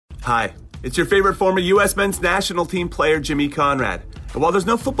Hi, it's your favorite former U.S. men's national team player, Jimmy Conrad. And while there's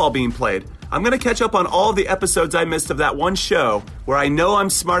no football being played, I'm going to catch up on all the episodes I missed of that one show where I know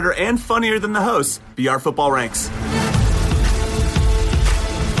I'm smarter and funnier than the hosts, BR Football Ranks.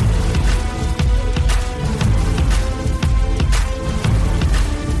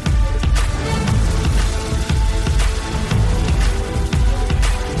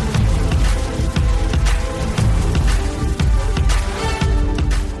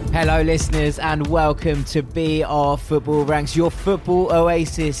 Hello listeners and welcome to BR Football Ranks, your football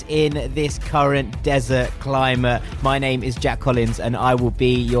oasis in this current desert climate. My name is Jack Collins and I will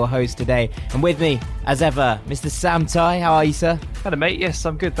be your host today. And with me, as ever, Mr. Sam Tighe. How are you, sir? Hello mate, yes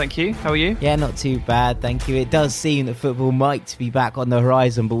I'm good, thank you. How are you? Yeah, not too bad, thank you. It does seem that football might be back on the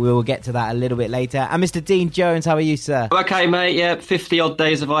horizon, but we will get to that a little bit later. And Mr. Dean Jones, how are you, sir? Okay mate, yeah, 50 odd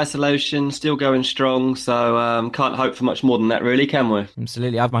days of isolation, still going strong, so can't hope for much more than that really, can we?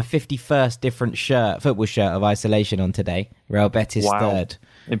 Absolutely. I have my 51st different football shirt of isolation on today. Real Betis third.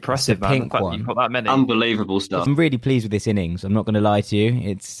 Impressive, man. Pink one. You've got that many. Unbelievable stuff. I'm really pleased with this innings. I'm not going to lie to you.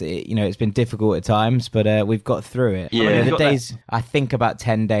 It's been difficult at times, but we've got through it. Yeah. The days, I think about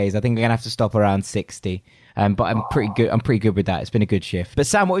 10 days. I think I'm going to have to stop around 60. But I'm pretty good. I'm pretty good with that. It's been a good shift. But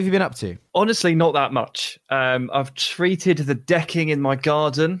Sam, what have you been up to? Honestly, not that much. I've treated the decking in my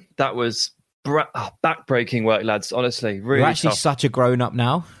garden. That was back-breaking work, lads. Honestly, really You're actually tough. such a grown-up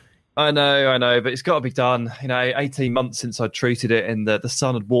now. I know, but it's got to be done. 18 months since I treated it and the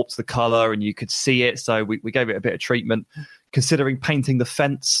sun had warped the colour and you could see it. So we gave it a bit of treatment, considering painting the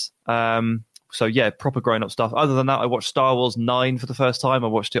fence. So yeah, proper grown-up stuff. Other than that, I watched Star Wars 9 for the first time. I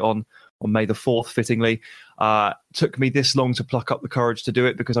watched it on May the 4th, fittingly. Took me this long to pluck up the courage to do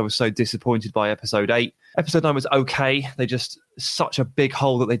it because I was so disappointed by episode 8. Episode 9 was okay. They just, such a big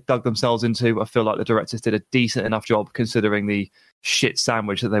hole that they dug themselves into. I feel like the directors did a decent enough job considering the shit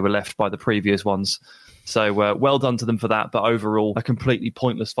sandwich that they were left by the previous ones. So well done to them for that. But overall, a completely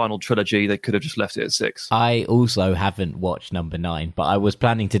pointless final trilogy. They could have just left it at 6. I also haven't watched number 9, but I was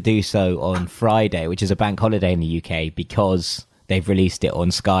planning to do so on Friday, which is a bank holiday in the UK, because they've released it on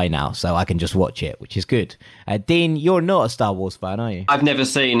Sky now, so I can just watch it, which is good. Dean, you're not a Star Wars fan, are you? I've never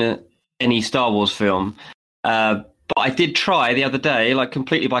seen any Star Wars film, but I did try the other day, like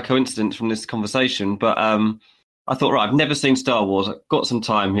completely by coincidence from this conversation, but I thought, right, I've never seen Star Wars. I've got some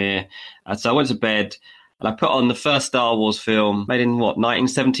time here. So I went to bed and I put on the first Star Wars film, made in,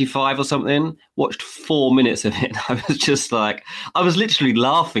 1975 or something? Watched 4 minutes of it. I was just like, I was literally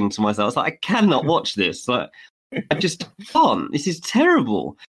laughing to myself. I was like, I cannot watch this. Like, I just can't. This is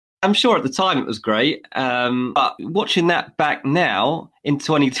terrible. I'm sure at the time it was great, but watching that back now in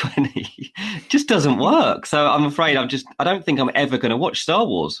 2020 just doesn't work. So I'm afraid I don't think I'm ever going to watch Star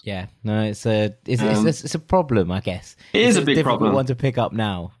Wars. Yeah, no, it's a problem, I guess. It is a big difficult problem. one to pick up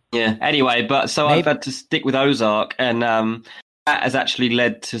now. Yeah. Anyway, I've had to stick with Ozark, and that has actually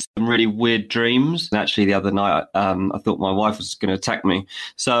led to some really weird dreams. And actually, the other night, I thought my wife was going to attack me.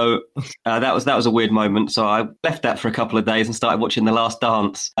 So that was a weird moment. So I left that for a couple of days and started watching The Last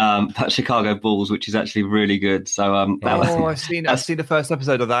Dance about Chicago Bulls, which is actually really good. So I've seen the first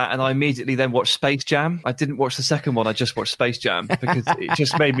episode of that, and I immediately then watched Space Jam. I didn't watch the second one. I just watched Space Jam because it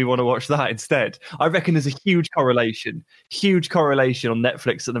just made me want to watch that instead. I reckon there's a huge correlation on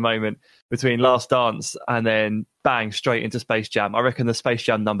Netflix at the moment between Last Dance and then bang, straight into Space Jam. I reckon the Space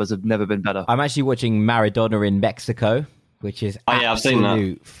Jam numbers have never been better. I'm actually watching Maradona in Mexico, which is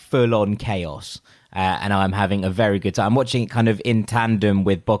absolute full-on chaos. And I'm having a very good time. I'm watching it kind of in tandem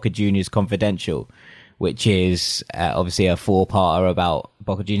with Boca Juniors Confidential, which is obviously a 4-parter about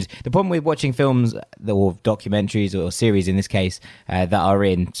Boca Juniors. The problem with watching films or documentaries or series in this case that are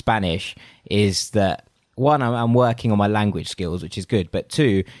in Spanish is that, one, I'm working on my language skills, which is good. But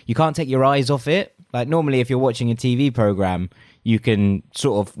two, you can't take your eyes off it. Like normally if you're watching a TV program, you can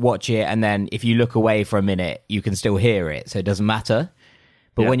sort of watch it and then if you look away for a minute, you can still hear it. So it doesn't matter.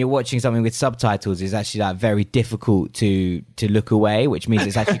 But when you're watching something with subtitles, it's actually like very difficult to look away, which means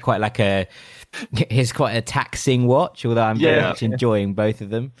it's actually quite a taxing watch, although I'm very much enjoying both of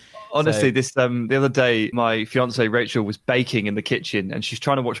them. Honestly, the other day, my fiance Rachel was baking in the kitchen and she's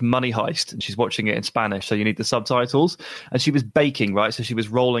trying to watch Money Heist and she's watching it in Spanish, so you need the subtitles. And she was baking, right? So she was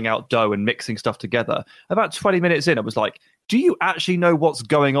rolling out dough and mixing stuff together. About 20 minutes in, I was like, do you actually know what's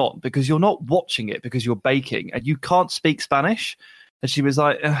going on? Because you're not watching it because you're baking and you can't speak Spanish. And she was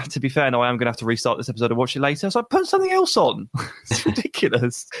like, to be fair, no, I am going to have to restart this episode and watch it later. So I put something else on. It's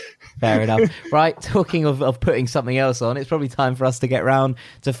ridiculous. Fair enough. Right, talking of putting something else on, it's probably time for us to get round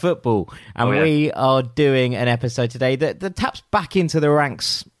to football. And we are doing an episode today that taps back into the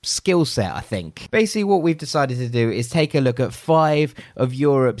ranks skill set, I think. Basically, what we've decided to do is take a look at 5 of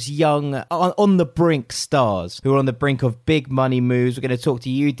Europe's young, on the brink stars who are on the brink of big money moves. We're going to talk to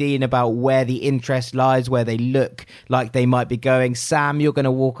you, Dean, about where the interest lies, where they look like they might be going. Sam, you're going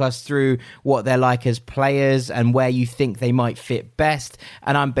to walk us through what they're like as players and where you think they might fit best.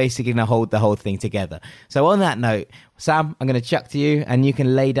 And I'm basically going to hold the whole thing together. So on that note, Sam, I'm going to chuck to you and you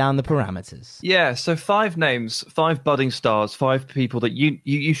can lay down the parameters. Yeah, so 5 names, 5 budding stars, 5 people that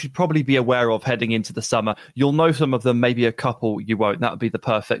you should probably be aware of heading into the summer. You'll know some of them, maybe a couple you won't. That would be the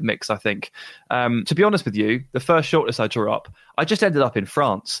perfect mix, I think. To be honest with you, the first shortlist I drew up, I just ended up in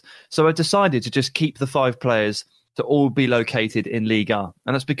France. So I decided to just keep the 5 players to all be located in Ligue 1.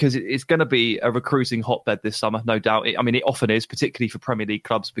 And that's because it's going to be a recruiting hotbed this summer, no doubt. It often is, particularly for Premier League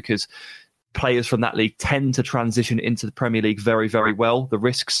clubs, because players from that league tend to transition into the Premier League very, very well. The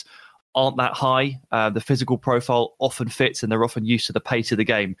risks aren't that high. The physical profile often fits and they're often used to the pace of the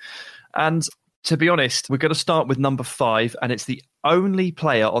game. And to be honest, we're going to start with number 5, and it's the only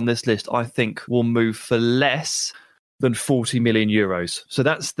player on this list I think will move for less than 40 million euros. So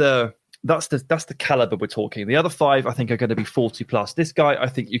that's the caliber we're talking. The other 5 I think are going to be 40 plus. This guy I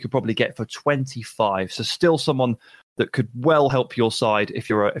think you could probably get for 25. So still someone that could well help your side if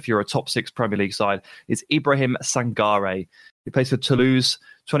you're a top 6 Premier League side. Is Ibrahim Sangare. He plays for Toulouse,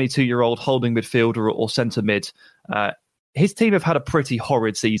 22-year-old holding midfielder or centre mid. His team have had a pretty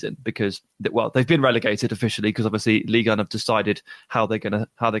horrid season because, well, they've been relegated officially because obviously Ligue 1 have decided how they're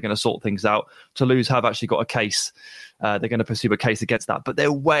gonna sort things out. Toulouse have actually got a case. They're going to pursue a case against that, but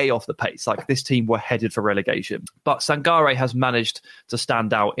they're way off the pace. Like, this team were headed for relegation. But Sangare has managed to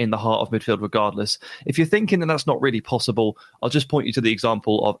stand out in the heart of midfield regardless. If you're thinking that that's not really possible, I'll just point you to the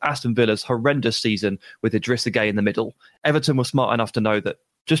example of Aston Villa's horrendous season with Idrissa Gueye in the middle. Everton were smart enough to know that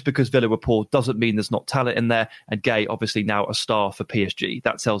just because Villa were poor doesn't mean there's not talent in there. And Gueye, obviously now a star for PSG.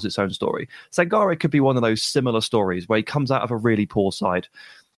 That tells its own story. Sangare could be one of those similar stories where he comes out of a really poor side.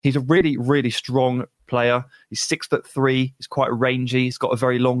 He's a really, really strong player. He's 6'3". He's quite rangy. He's got a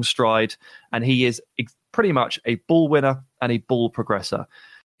very long stride. And he is pretty much a ball winner and a ball progressor.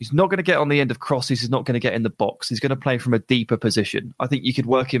 He's not going to get on the end of crosses. He's not going to get in the box. He's going to play from a deeper position. I think you could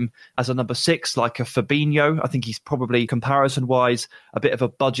work him as a number 6, like a Fabinho. I think he's probably, comparison-wise, a bit of a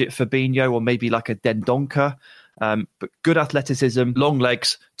budget Fabinho or maybe like a Dendoncker. But good athleticism, long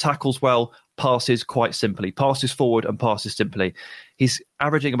legs, tackles well, passes quite simply. Passes forward and passes simply. He's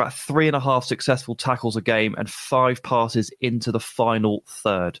averaging about 3.5 successful tackles a game and 5 passes into the final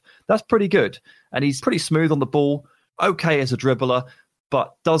third. That's pretty good. And he's pretty smooth on the ball, okay as a dribbler,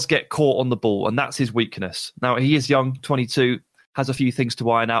 but does get caught on the ball, and that's his weakness. Now, he is young, 22, has a few things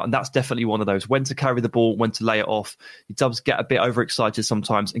to iron out, and that's definitely one of those. When to carry the ball, when to lay it off. He does get a bit overexcited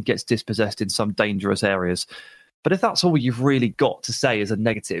sometimes and gets dispossessed in some dangerous areas. But if that's all you've really got to say as a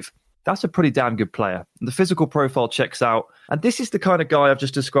negative, that's a pretty damn good player. And the physical profile checks out. And this is the kind of guy I've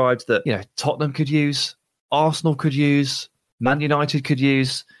just described that, Tottenham could use, Arsenal could use, Man United could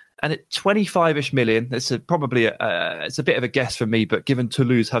use. And at 25-ish million, it's a bit of a guess for me, but given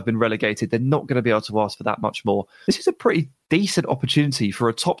Toulouse have been relegated, they're not going to be able to ask for that much more. This is a pretty decent opportunity for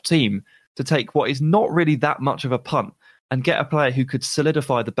a top team to take what is not really that much of a punt and get a player who could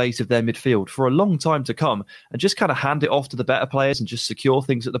solidify the base of their midfield for a long time to come and just kind of hand it off to the better players and just secure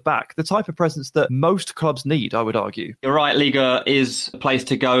things at the back. The type of presence that most clubs need, I would argue. You're right, Liga is a place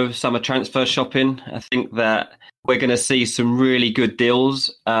to go summer transfer shopping. I think that we're going to see some really good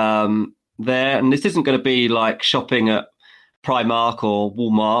deals there. And this isn't going to be like shopping at Primark or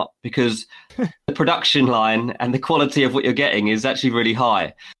Walmart, because the production line and the quality of what you're getting is actually really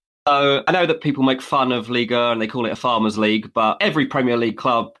high. So I know that people make fun of Liga and they call it a farmers league, but every Premier League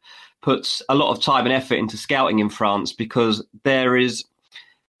club puts a lot of time and effort into scouting in France because there is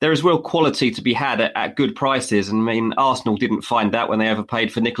real quality to be had at good prices. And I mean, Arsenal didn't find that when they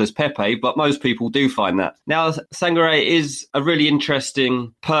overpaid for Nicolas Pepe, but most people do find that. Now, Sangare is a really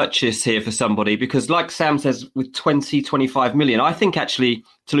interesting purchase here for somebody because, like Sam says, with 20-25 million, I think actually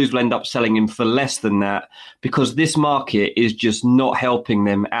Toulouse will end up selling him for less than that because this market is just not helping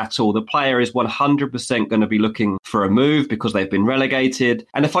them at all. The player is 100% going to be looking for a move because they've been relegated,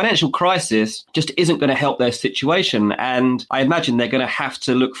 and the financial crisis just isn't going to help their situation. And I imagine they're going to have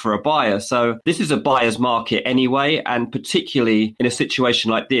to look for a buyer. So this is a buyer's market anyway, and particularly in a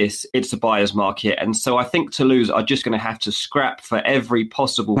situation like this, it's a buyer's market. And so I think Toulouse are just going to have to scrap for every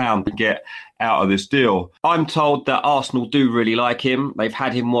possible pound to get out of this deal. I'm told that Arsenal do really like him. They've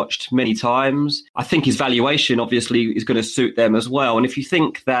had him watched many times. I think his valuation obviously is going to suit them as well. And if you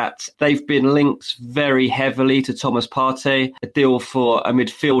think that they've been linked very heavily to Thomas Partey, a deal for a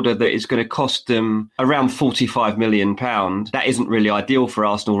midfielder that is going to cost them around £45 million, that isn't really ideal for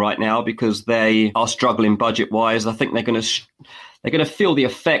Arsenal right now because they are struggling budget-wise. I think they're going to feel the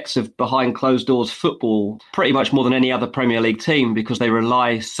effects of behind closed doors football pretty much more than any other Premier League team because they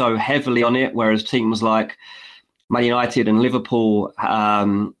rely so heavily on it, whereas teams like Man United and Liverpool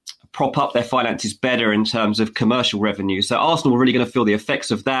prop up their finances better in terms of commercial revenue. So Arsenal are really going to feel the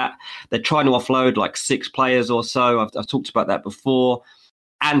effects of that. They're trying to offload like 6 players or so. I've talked about that before.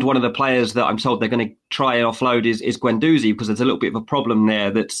 And one of the players that I'm told they're going to try and offload is Guendouzi because there's a little bit of a problem there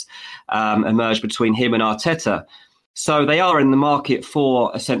that's emerged between him and Arteta. So they are in the market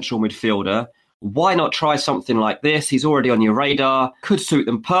for a central midfielder. Why not try something like this? He's already on your radar, could suit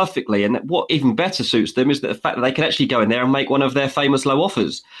them perfectly. And what even better suits them is the fact that they can actually go in there and make one of their famous low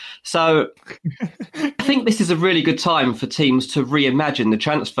offers. So I think this is a really good time for teams to reimagine the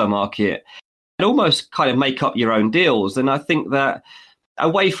transfer market and almost kind of make up your own deals. And I think that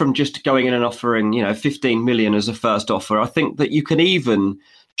away from just going in and offering, 15 million as a first offer, I think that you can even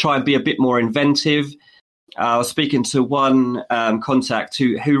try and be a bit more inventive. I was speaking to one contact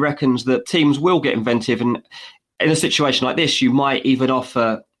who reckons that teams will get inventive. And in a situation like this, you might even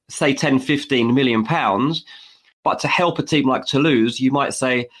offer, say, 10, 15 million pounds. But to help a team like Toulouse, you might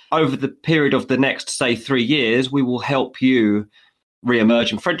say, over the period of the next, say, 3 years, we will help you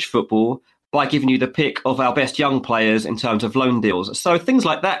re-emerge in French football by giving you the pick of our best young players in terms of loan deals. So things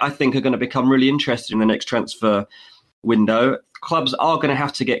like that, I think, are going to become really interesting in the next transfer window. Clubs are going to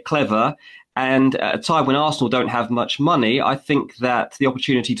have to get clever. And at a time when Arsenal don't have much money, I think that the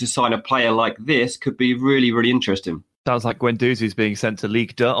opportunity to sign a player like this could be really, really interesting. Sounds like Guendouzi's being sent to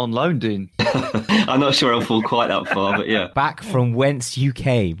Ligue 2 on loan, Dean. I'm not sure I'll fall quite that far, but yeah. Back from whence you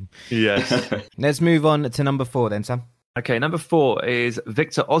came. Yes. Let's move on to number 4 then, Sam. Okay, number 4 is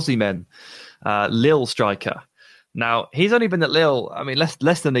Victor Osimhen, Lille striker. Now, he's only been at Lille,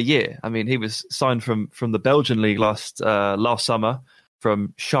 less than a year. He was signed from the Belgian league last summer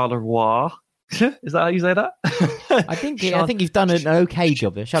from Charleroi. Is that how you say that? I think you've done an okay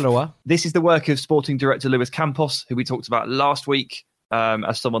job there, Charleroi. This is the work of sporting director Luis Campos, who we talked about last week,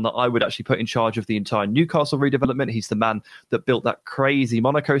 as someone that I would actually put in charge of the entire Newcastle redevelopment. He's the man that built that crazy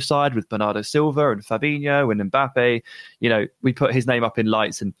Monaco side with Bernardo Silva and Fabinho and Mbappe. We put his name up in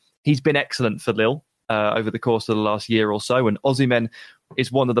lights, and he's been excellent for Lille over the course of the last year or so. And Osimhen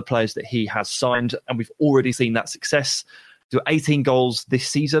is one of the players that he has signed, and we've already seen that success. 18 goals this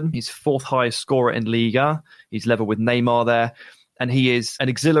season. He's 4th highest scorer in Liga. He's level with Neymar there. And he is an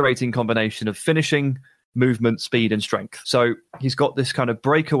exhilarating combination of finishing, movement, speed and strength. So he's got this kind of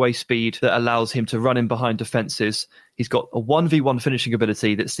breakaway speed that allows him to run in behind defences. He's got a 1v1 finishing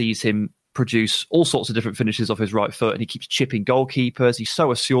ability that sees him produce all sorts of different finishes off his right foot, and he keeps chipping goalkeepers. He's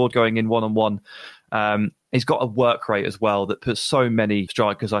so assured going in one-on-one. He's got a work rate as well that puts so many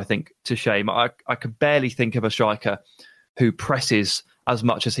strikers, I think, to shame. I could barely think of a striker who presses as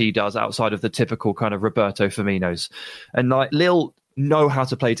much as he does outside of the typical kind of Roberto Firminos. And Lille know how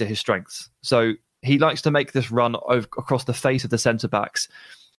to play to his strengths. So he likes to make this run across the face of the centre-backs,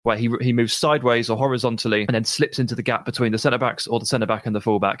 where he moves sideways or horizontally and then slips into the gap between the centre-backs or the centre-back and the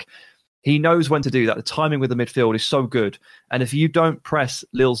full-back. He knows when to do that. The timing with the midfield is so good. And if you don't press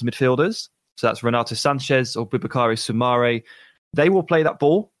Lille's midfielders, so that's Renato Sanchez or Boubakary Soumaré, they will play that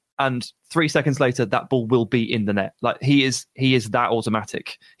ball. And 3 seconds later, that ball will be in the net. He is that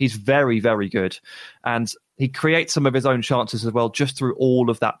automatic. He's very, very good. And he creates some of his own chances as well, just through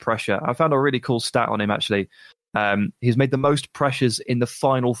all of that pressure. I found a really cool stat on him, actually. He's made the most pressures in the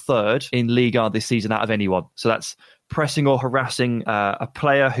final third in Liga this season out of anyone. So that's pressing or harassing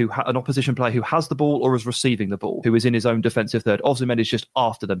an opposition player who has the ball or is receiving the ball, who is in his own defensive third. Osimhen is just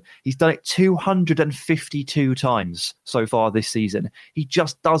after them. He's done it 252 times so far this season. He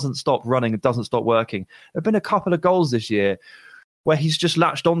just doesn't stop running and doesn't stop working. There have been a couple of goals this year where he's just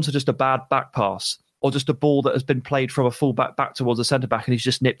latched on to just a bad back pass, or just a ball that has been played from a full-back back towards a centre-back and he's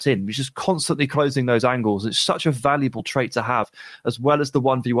just nipped in. He's just constantly closing those angles. It's such a valuable trait to have, as well as the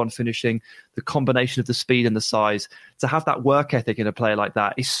 1v1 finishing, the combination of the speed and the size. To have that work ethic in a player like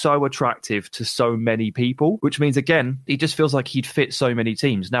that is so attractive to so many people, which means, again, he just feels like he'd fit so many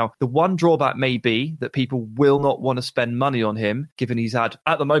teams. Now, the one drawback may be that people will not want to spend money on him, given he's had,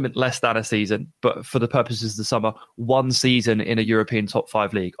 at the moment, less than a season, but for the purposes of the summer, 1 season in a European top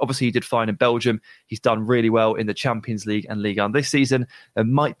 5 league. Obviously, he did fine in Belgium. He's done really well in the Champions League and Ligue 1 this season. There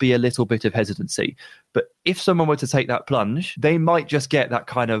might be a little bit of hesitancy. But if someone were to take that plunge, they might just get that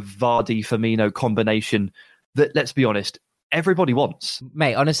kind of Vardy-Firmino combination that, let's be honest, everybody wants.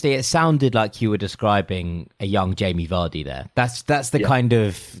 Mate, honestly, it sounded like you were describing a young Jamie Vardy there. That's the kind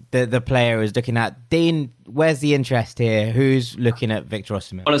of the player is looking at. Dean, where's the interest here? Who's looking at Victor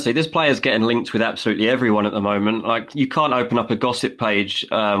Osimhen? Honestly, this player's getting linked with absolutely everyone at the moment. Like, you can't open up a gossip page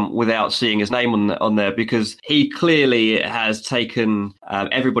without seeing his name on there, because he clearly has taken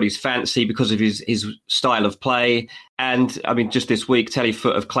everybody's fancy because of his style of play. And I mean, just this week,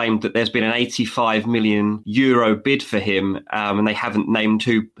 Telefoot have claimed that there's been an €85 million bid for him, and they haven't named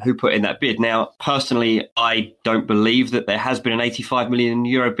who put in that bid. Now, personally, I don't believe that there has been an €85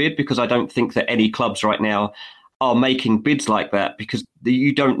 million bid, because I don't think that any clubs right now are making bids like that, because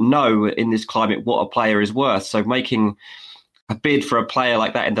you don't know in this climate what a player is worth. So making a bid for a player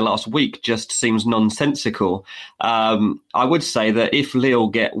like that in the last week just seems nonsensical. I would say that if Lille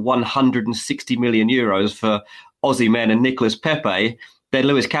get €160 million for Osimhen and Nicolas Pepe, then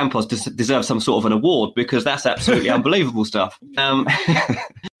Luis Campos deserves some sort of an award, because that's absolutely unbelievable stuff.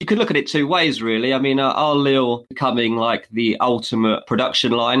 You could look at it two ways, really. I mean, are Lille becoming like the ultimate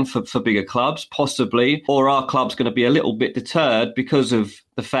production line for bigger clubs? Possibly. Or are clubs going to be a little bit deterred because of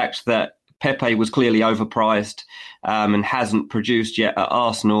the fact that Pepe was clearly overpriced and hasn't produced yet at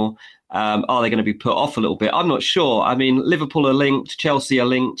Arsenal? Are they going to be put off a little bit? I'm not sure. I mean, Liverpool are linked, Chelsea are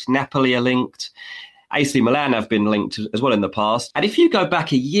linked, Napoli are linked. AC Milan have been linked as well in the past. And if you go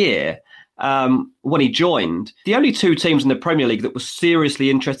back a year, when he joined, the only two teams in the Premier League that were seriously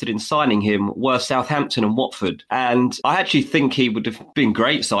interested in signing him were Southampton and Watford. And I actually think he would have been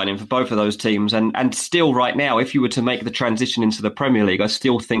great signing for both of those teams. And still right now, if you were to make the transition into the Premier League, I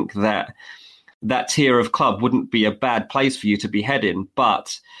still think that tier of club wouldn't be a bad place for you to be heading.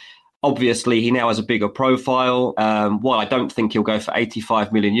 But obviously, he now has a bigger profile. While I don't think he'll go for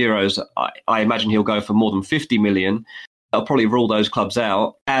 €85 million, I imagine he'll go for more than 50 million. I'll probably rule those clubs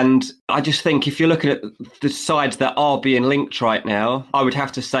out. And I just think if you're looking at the sides that are being linked right now, I would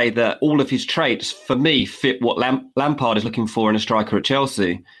have to say that all of his traits, for me, fit what Lampard is looking for in a striker at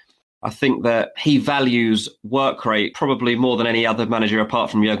Chelsea. I think that he values work rate probably more than any other manager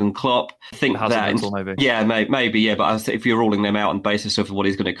apart from Jurgen Klopp. I think maybe. But if you're ruling them out on the basis of what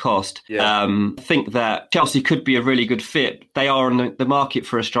he's going to cost, I think that Chelsea could be a really good fit. They are on the market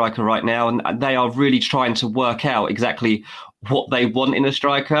for a striker right now, and they are really trying to work out exactly what they want in a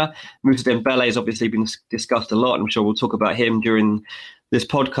striker. Moussa Dembele has obviously been discussed a lot. I'm sure we'll talk about him during this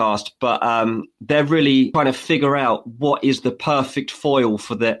podcast, but they're really trying to figure out what is the perfect foil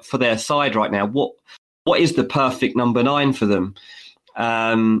for their side right now. What is the perfect number 9 for them?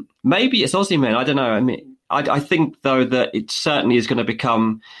 Maybe it's Osimhen. I don't know. I mean, I think though that it certainly is going to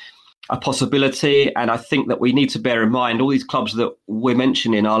become a possibility, and I think that we need to bear in mind all these clubs that we're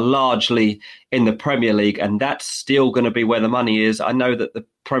mentioning are largely in the Premier League, and that's still going to be where the money is. I know that the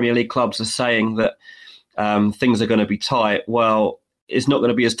Premier League clubs are saying that things are going to be tight. Well, it's not going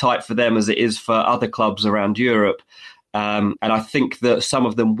to be as tight for them as it is for other clubs around Europe. And I think that some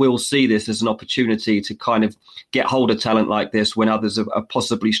of them will see this as an opportunity to kind of get hold of talent like this when others are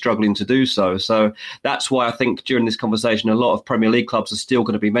possibly struggling to do so. So that's why I think during this conversation, a lot of Premier League clubs are still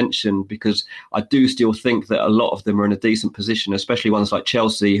going to be mentioned, because I do still think that a lot of them are in a decent position, especially ones like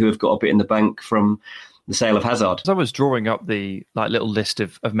Chelsea, who have got a bit in the bank from the sale of Hazard. As I was drawing up the little list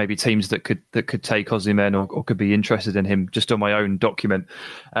of maybe teams that could take Osimhen or could be interested in him just on my own document,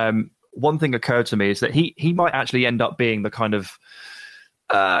 one thing occurred to me is that he might actually end up being the kind of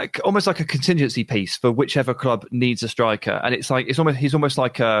almost like a contingency piece for whichever club needs a striker, and he's almost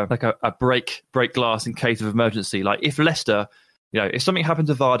like a break glass in case of emergency. Like if Leicester, if something happened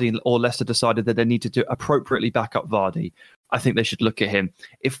to Vardy or Leicester decided that they need to appropriately back up Vardy, I think they should look at him.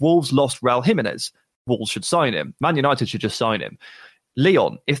 If Wolves lost Raul Jimenez, Wolves should sign him. Man United should just sign him.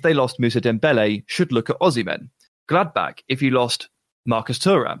 Lyon, if they lost Moussa Dembele, should look at Osimhen. Gladbach, if you lost Marcus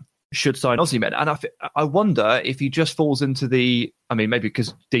Thuram, should sign Osimhen. And I wonder if he just falls into maybe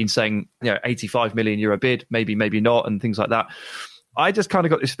because Dean's saying, €85 million bid, maybe not, and things like that. I just kind of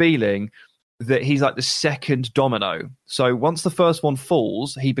got this feeling that he's like the second domino. So once the first one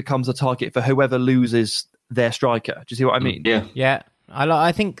falls, he becomes a target for whoever loses their striker. Do you see what I mean? Yeah.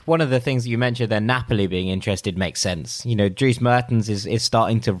 I think one of the things that you mentioned there, Napoli being interested, makes sense. Dries Mertens is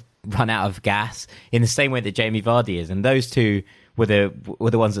starting to run out of gas in the same way that Jamie Vardy is, and those two were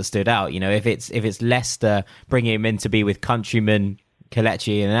the ones that stood out. If it's Leicester bringing him in to be with countrymen,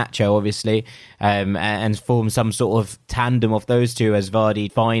 Kelechi and Nacho, obviously, and form some sort of tandem of those two as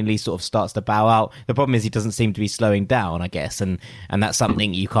Vardy finally sort of starts to bow out. The problem is he doesn't seem to be slowing down, I guess, and that's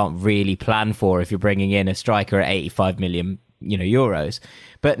something you can't really plan for if you're bringing in a striker at 85 million euros.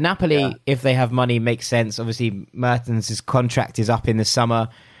 But Napoli, if they have money, makes sense. Obviously, Mertens' contract is up in the summer,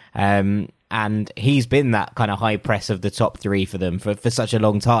 and he's been that kind of high press of the top three for them for such a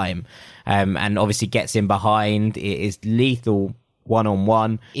long time, and obviously gets in behind. It is lethal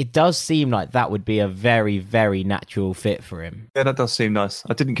one-on-one. It does seem like that would be a very, very natural fit for him. Yeah, that does seem nice.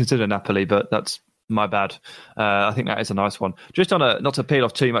 I didn't consider Napoli, but that's my bad. I think that is a nice one. Just on not to peel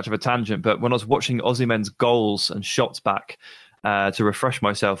off too much of a tangent, but when I was watching Osimhen's goals and shots back to refresh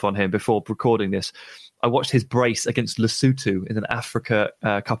myself on him before recording this, I watched his brace against Lesotho in an Africa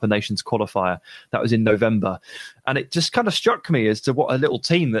Cup of Nations qualifier. That was in November. And it just kind of struck me as to what a little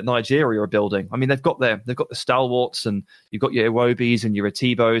team that Nigeria are building. I mean, they've got the stalwarts, and you've got your Iwobis and your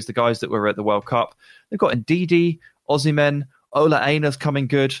Atibos, the guys that were at the World Cup. They've got Ndidi, Osimhen, Ola Aina's coming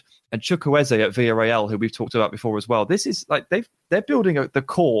good, and Chukwueze at Villarreal, who we've talked about before as well. This is like they're building the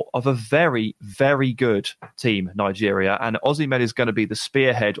core of a very, very good team, Nigeria, and Osimhen is going to be the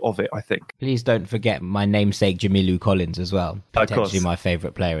spearhead of it, I think. Please don't forget my namesake Jamilu Collins as well, potentially my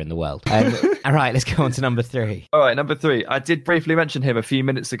favourite player in the world. All right, let's go on to number 3. All right, number 3. I did briefly mention him a few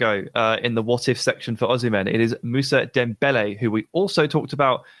minutes ago in the what if section for Osimhen. It is Moussa Dembele, who we also talked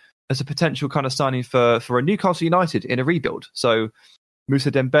about as a potential kind of signing for a Newcastle United in a rebuild. So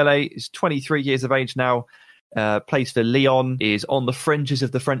Moussa Dembele is 23 years of age now, plays for Lyon, is on the fringes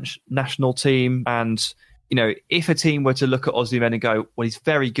of the French national team. And, if a team were to look at Osimhen and go, well, he's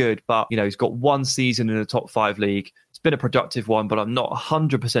very good, but, he's got one season in a top 5 league. It's been a productive one, but I'm not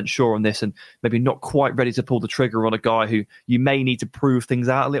 100% sure on this, and maybe not quite ready to pull the trigger on a guy who you may need to prove things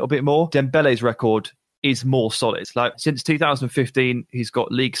out a little bit more. Dembele's record is more solid. Like, since 2015, he's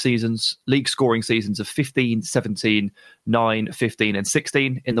got league scoring seasons of 15, 17, 9, 15 and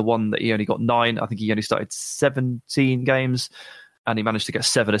 16. In the one that he only got 9, I think he only started 17 games, and he managed to get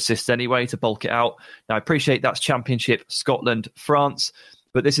 7 assists anyway to bulk it out. Now, I appreciate that's Championship, Scotland, France,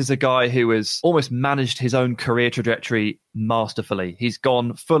 but this is a guy who has almost managed his own career trajectory masterfully. He's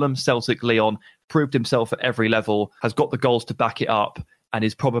gone Fulham, Celtic, Lyon, proved himself at every level, has got the goals to back it up, and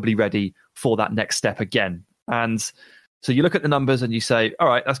is probably ready for that next step again. And so you look at the numbers and you say, all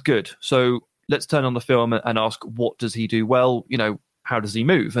right, that's good. So let's turn on the film and ask, what does he do well? How does he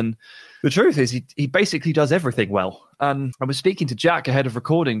move? And the truth is he basically does everything well. And I was speaking to Jack ahead of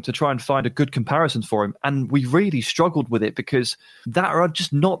recording to try and find a good comparison for him. And we really struggled with it because there are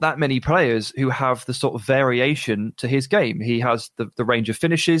just not that many players who have the sort of variation to his game. He has the range of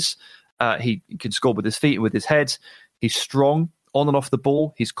finishes. He can score with his feet and with his head. He's strong on and off the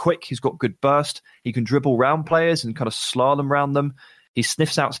ball. He's quick. He's got good burst. He can dribble round players and kind of slalom round them. He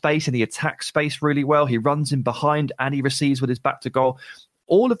sniffs out space and he attacks space really well. He runs in behind and he receives with his back to goal.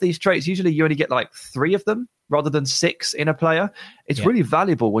 All of these traits, usually you only get like 3 of them rather than 6 in a player. It's really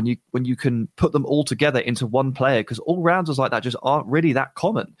valuable when you can put them all together into one player, because all rounders like that just aren't really that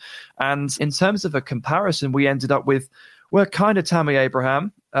common. And in terms of a comparison, we ended up with, well, kind of Tammy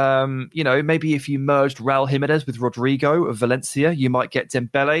Abraham. Maybe if you merged Raul Jimenez with Rodrigo of Valencia, you might get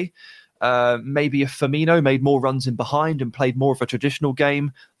Dembele. Maybe if Firmino made more runs in behind and played more of a traditional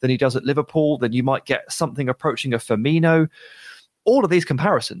game than he does at Liverpool, then you might get something approaching a Firmino. All of these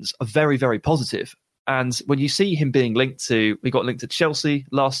comparisons are very, very positive. And when you see him being linked to, we got linked to Chelsea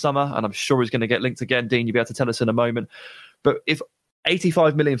last summer, and I'm sure he's going to get linked again. Dean, you'll be able to tell us in a moment. But if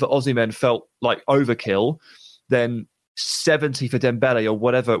 85 million for Osimhen felt like overkill, then 70 for Dembele or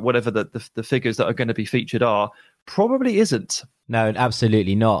whatever the figures that are going to be featured are, probably isn't. No,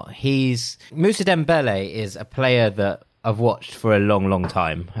 absolutely not. Moussa Dembele is a player that I've watched for a long, long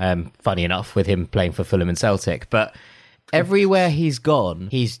time. Funny enough, with him playing for Fulham and Celtic, but everywhere he's gone,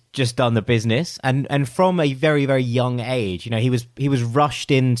 he's just done the business, and from a very, very young age. He was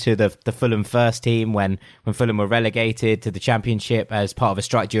rushed into the Fulham first team when Fulham were relegated to the Championship as part of a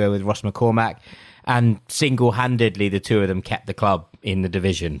strike duo with Ross McCormack. And single-handedly, the two of them kept the club in the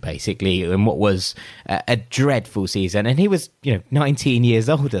division, basically, in what was a dreadful season. And he was, 19 years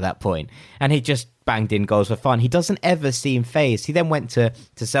old at that point, and he just banged in goals for fun. He doesn't ever seem fazed. He then went to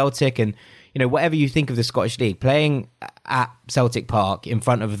Celtic, and whatever you think of the Scottish League, playing at Celtic Park in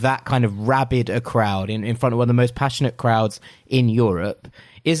front of that kind of rabid a crowd, in front of one of the most passionate crowds in Europe,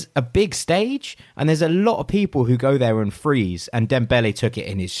 is a big stage, and there's a lot of people who go there and freeze, and Dembele took it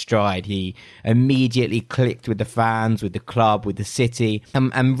in his stride. He immediately clicked with the fans, with the club, with the city,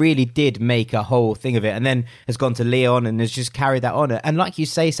 and really did make a whole thing of it, and then has gone to Lyon and has just carried that on. And like you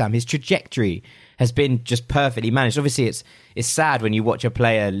say, Sam, his trajectory has been just perfectly managed. Obviously, it's sad when you watch a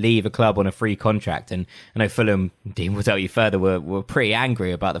player leave a club on a free contract. And I know Fulham, Dean will tell you further, were pretty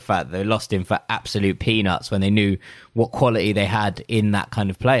angry about the fact that they lost him for absolute peanuts when they knew what quality they had in that kind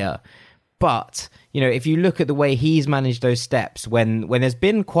of player. But, you know, if you look at the way he's managed those steps when there's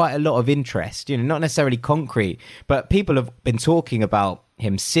been quite a lot of interest, you know, not necessarily concrete, but people have been talking about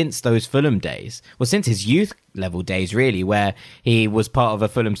him since those Fulham days, well, since his youth level days, really, where he was part of a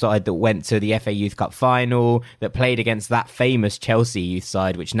Fulham side that went to the FA Youth Cup final, that played against that famous Chelsea youth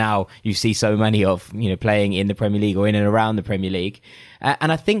side, which now you see so many of, you know, playing in the Premier League or in and around the Premier League.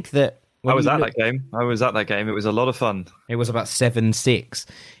 And I think that I was at that game. It was a lot of fun. It was about 7-6.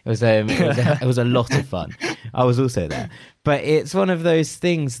 It was a lot of fun. I was also there. But it's one of those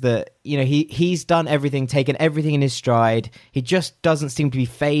things that, you know, he's done everything, taken everything in his stride. He just doesn't seem to be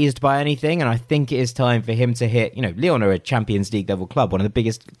fazed by anything. And I think it is time for him to hit, you know, Lyon are a Champions League level club, one of the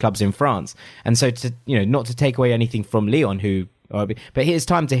biggest clubs in France. And so to, you know, not to take away anything from Lyon, but it's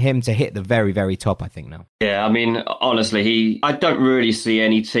time to him to hit the very, very top, I think, now. Yeah, I mean, honestly, I don't really see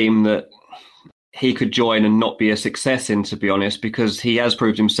any team that he could join and not be a success in, to be honest, because he has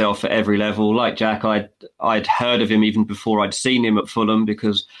proved himself at every level. Like Jack, I'd heard of him even before I'd seen him at Fulham,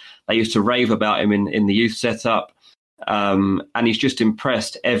 because they used to rave about him in the youth setup. And he's just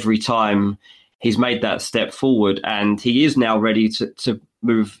impressed every time he's made that step forward. And he is now ready to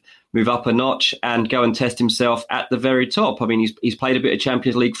move up a notch and go and test himself at the very top. I mean, he's played a bit of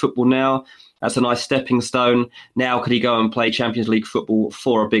Champions League football now. That's a nice stepping stone. Now, could he go and play Champions League football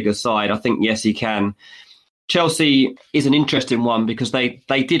for a bigger side? I think, yes, he can. Chelsea is an interesting one because they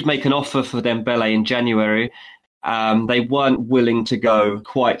did make an offer for Dembele in January. They weren't willing to go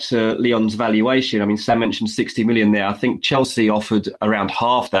quite to Lyon's valuation. I mean, Sam mentioned 60 million there. I think Chelsea offered around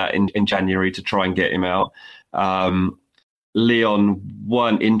half that in January to try and get him out. Lyon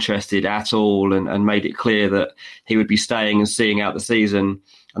weren't interested at all and made it clear that he would be staying and seeing out the season,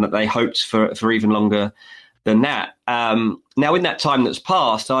 and that they hoped for even longer than that. Now, in that time that's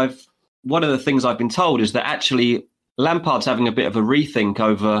passed, one of the things I've been told is that actually Lampard's having a bit of a rethink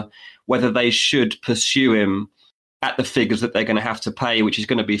over whether they should pursue him at the figures that they're going to have to pay, which is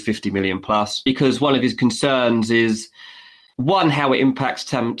going to be 50 million plus, because one of his concerns is, one, how it impacts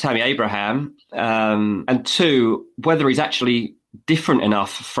Tammy Abraham, and two, whether he's actually different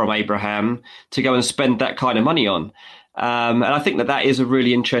enough from Abraham to go and spend that kind of money on. And I think that is a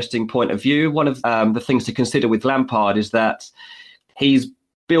really interesting point of view. One of the things to consider with Lampard is that he's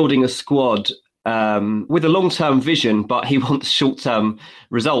building a squad with a long-term vision, but he wants short-term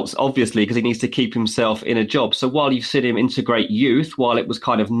results, obviously, because he needs to keep himself in a job. So while you've seen him integrate youth, while it was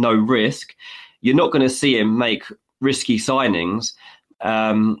kind of no risk, you're not going to see him make risky signings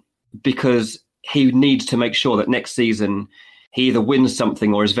because he needs to make sure that next season he either wins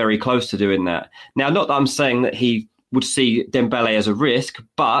something or is very close to doing that. Now, not that I'm saying that he would see Dembele as a risk,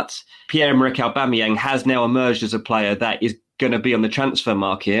 but Pierre-Emerick Aubameyang has now emerged as a player that is going to be on the transfer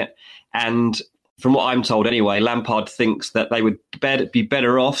market. And from what I'm told anyway, Lampard thinks that they would be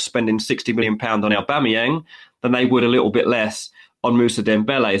better off spending £60 million on Aubameyang than they would a little bit less on Moussa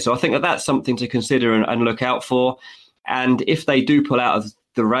Dembele. So I think that's something to consider and look out for. And if they do pull out of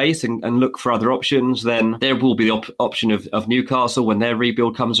the race and look for other options, then there will be the option of Newcastle when their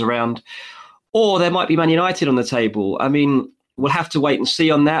rebuild comes around. Or there might be Man United on the table. I mean, we'll have to wait and see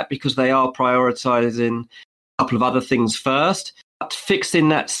on that because they are prioritising a couple of other things first. But fixing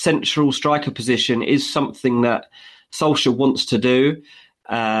that central striker position is something that Solskjaer wants to do.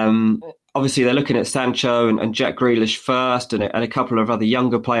 Obviously, they're looking at Sancho and Jack Grealish first and a couple of other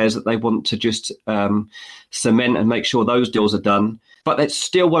younger players that they want to just cement and make sure those deals are done. But that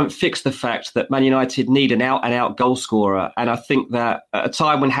still won't fix the fact that Man United need an out-and-out goal scorer. And I think that at a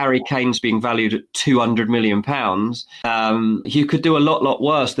time when Harry Kane's being valued at £200 million, you could do a lot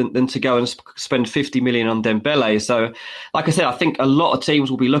worse than to go and spend 50 million on Dembele. So, like I said, I think a lot of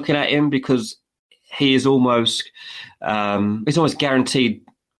teams will be looking at him because he is almost guaranteed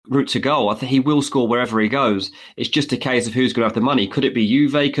route to goal. I think he will score wherever he goes. It's just a case of who's going to have the money. Could it be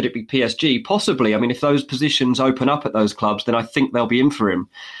Juve? Could it be PSG? Possibly. I mean, if those positions open up at those clubs, then I think they'll be in for him.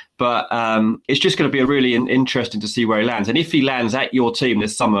 But it's just going to be really interesting to see where he lands. And if he lands at your team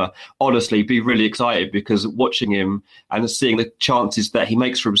this summer, honestly, be really excited because watching him and seeing the chances that he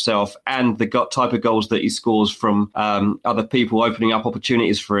makes for himself and the type of goals that he scores from other people opening up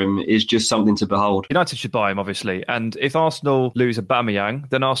opportunities for him is just something to behold. United should buy him, obviously. And if Arsenal lose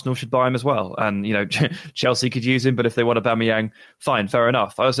Aubameyang, then Arsenal should buy him as well. And, you know, Chelsea could use him, but if they want Aubameyang, fine, fair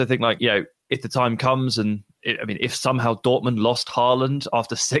enough. I also think, if the time comes and if somehow Dortmund lost Haaland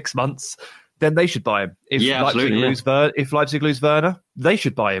after 6 months, then they should buy him. If Leipzig lose Werner, they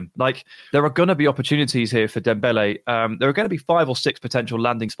should buy him. Like, there are going to be opportunities here for Dembele. There are going to be 5 or 6 potential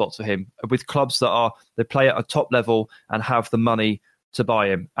landing spots for him with clubs they play at a top level and have the money to buy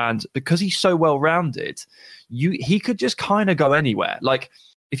him. And because he's so well-rounded, he could just kind of go anywhere. Like,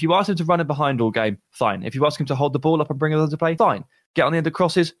 if you ask him to run it behind all game, fine. If you ask him to hold the ball up and bring it to play, fine. Get on the end of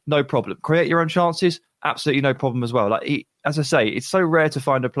crosses, no problem. Create your own chances, absolutely no problem as well. Like, as I say, it's so rare to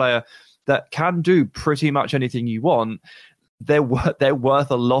find a player that can do pretty much anything you want. They're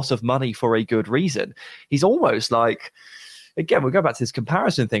worth a lot of money for a good reason. He's almost like, again, we'll go back to this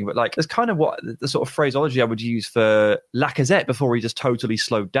comparison thing, but like, that's kind of what the sort of phraseology I would use for Lacazette before he just totally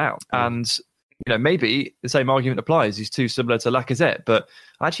slowed down. And maybe the same argument applies. He's too similar to Lacazette, but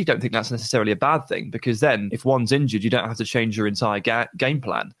I actually don't think that's necessarily a bad thing, because then if one's injured, you don't have to change your entire game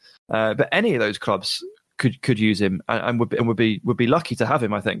plan. But any of those clubs could use him and would be lucky to have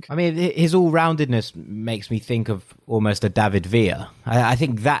him, I think. I mean, his all-roundedness makes me think of almost a David Villa. I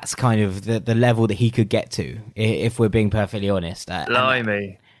think that's kind of the level that he could get to, if we're being perfectly honest.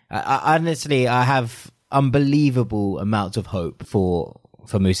 Blimey. Honestly, I have unbelievable amounts of hope for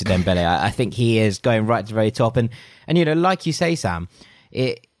Moussa Dembele. I think he is going right to the very top. And like you say, Sam,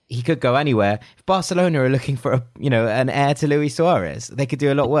 he could go anywhere. If Barcelona are looking for an heir to Luis Suarez, they could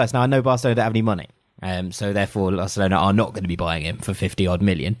do a lot worse. Now, I know Barcelona don't have any money, so therefore Barcelona are not going to be buying him for 50-odd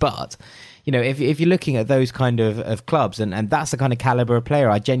million. But if you're looking at those kind of clubs, and that's the kind of caliber of player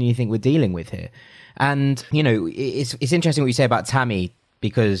I genuinely think we're dealing with here. And it's interesting what you say about Tammy,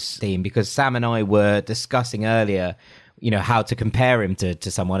 because Sam and I were discussing earlier how to compare him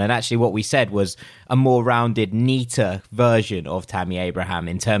to someone. And actually what we said was a more rounded, neater version of Tammy Abraham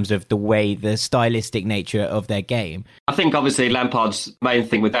in terms of the stylistic nature of their game. I think obviously Lampard's main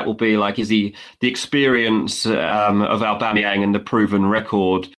thing with that will be like, is the experience of Aubameyang and the proven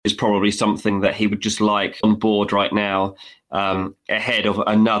record is probably something that he would just like on board right now. Ahead of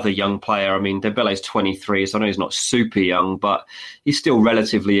another young player. I mean, Dembele's 23, so I know he's not super young, but he's still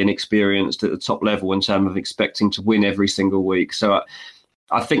relatively inexperienced at the top level in terms of expecting to win every single week. So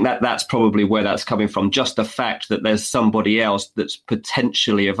I think that's probably where that's coming from, just the fact that there's somebody else that's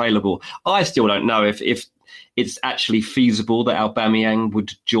potentially available. I still don't know if it's actually feasible that Aubameyang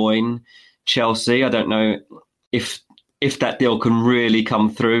would join Chelsea. I don't know if that deal can really come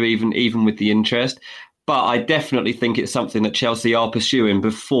through, even with the interest. But I definitely think it's something that Chelsea are pursuing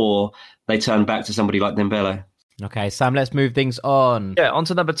before they turn back to somebody like Dembele. Okay, Sam, let's move things on. Yeah, on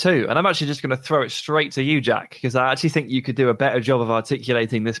to number 2. And I'm actually just going to throw it straight to you, Jack, because I actually think you could do a better job of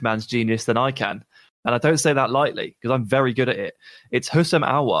articulating this man's genius than I can. And I don't say that lightly, because I'm very good at it. It's Houssem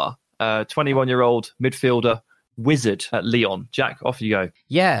Aouar, 21-year-old midfielder, wizard at Lyon. Jack, off you go.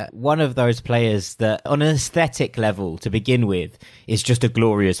 Yeah, one of those players that on an aesthetic level to begin with is just a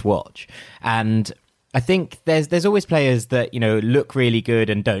glorious watch. And I think there's always players that, look really good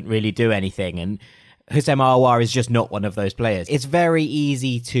and don't really do anything. And Houssem Aouar is just not one of those players. It's very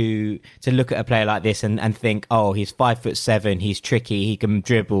easy to look at a player like this and think, oh, he's 5'7", he's tricky, he can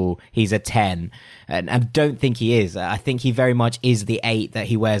dribble, he's a 10. And I don't think he is. I think he very much is the 8 that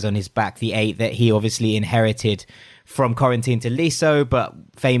he wears on his back, the 8 that he obviously inherited from Corentin Tolisso, but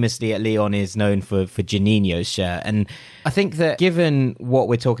famously at Lyon is known for Juninho's shirt. And I think that given what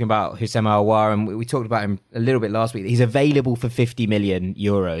we're talking about, Houssem Aouar, and we talked about him a little bit last week, he's available for 50 million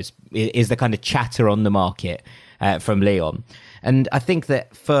euros, is the kind of chatter on the market from Lyon. And I think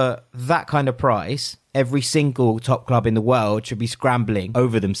that for that kind of price, every single top club in the world should be scrambling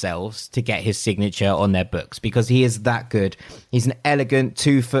over themselves to get his signature on their books, because he is that good. He's an elegant,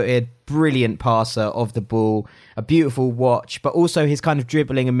 2-footed, brilliant passer of the ball, a beautiful watch, but also his kind of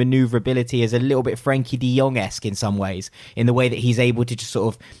dribbling and maneuverability is a little bit Frankie de Jong-esque in some ways, in the way that he's able to just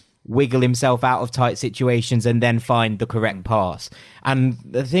sort of wiggle himself out of tight situations and then find the correct pass. And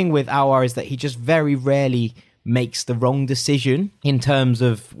the thing with Aouar is that he just very rarely makes the wrong decision in terms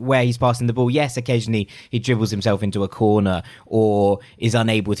of where he's passing the ball. Yes, occasionally he dribbles himself into a corner or is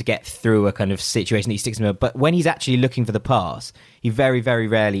unable to get through a kind of situation that he sticks in. But when he's actually looking for the pass, he very, very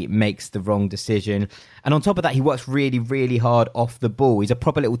rarely makes the wrong decision. And on top of that, he works really, really hard off the ball. He's a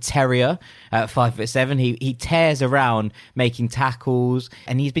proper little terrier at 5'7". He tears around making tackles,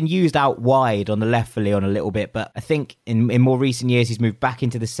 and he's been used out wide on the left for Lyon a little bit. But I think in more recent years, he's moved back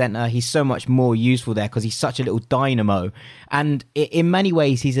into the centre. He's so much more useful there because he's such a little dynamo. And in many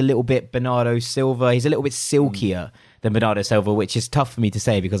ways, he's a little bit Bernardo Silva. He's a little bit silkier than Bernardo Silva, which is tough for me to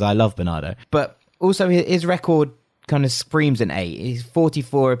say because I love Bernardo. But also his record kind of screams an 8. He's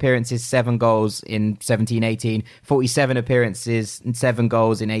 44 appearances, 7 goals in 17-18, 47 appearances and 7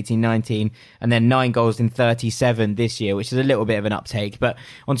 goals in 18-19, and then 9 goals in 37 this year, which is a little bit of an uptake. But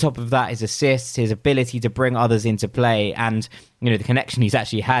on top of that, his assists, his ability to bring others into play, and the connection he's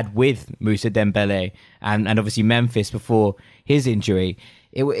actually had with Moussa Dembele and obviously Memphis before his injury.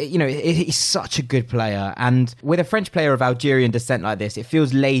 He's such a good player, and with a French player of Algerian descent like this, it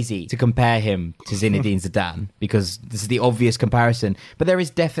feels lazy to compare him to Zinedine Zidane because this is the obvious comparison. But there is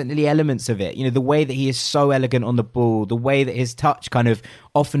definitely elements of it. The way that he is so elegant on the ball, the way that his touch kind of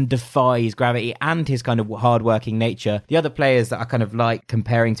often defies gravity, and his kind of hard-working nature. The other players that I kind of like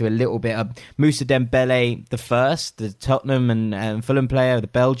comparing to a little bit are Moussa Dembele, the Tottenham and Fulham player, the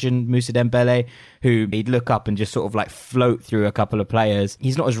Belgian Moussa Dembele, who he'd look up and just sort of like float through a couple of players.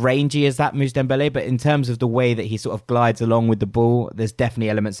 He's not as rangy as that Moussa Dembele, but in terms of the way that he sort of glides along with the ball, there's definitely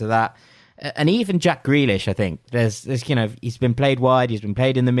elements of that. And even Jack Grealish, I think there's he's been played wide, he's been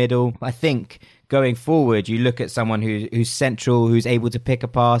played in the middle. I think going forward, you look at someone who's central, who's able to pick a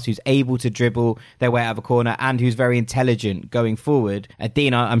pass, who's able to dribble their way out of a corner, and who's very intelligent going forward.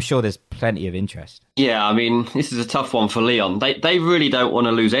 Dean, I'm sure there's plenty of interest. Yeah, I mean, this is a tough one for Lyon. They really don't want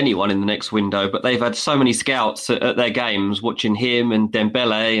to lose anyone in the next window, but they've had so many scouts at their games watching him and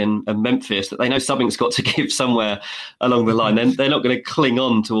Dembele and Memphis that they know something's got to give somewhere along the line. They're not going to cling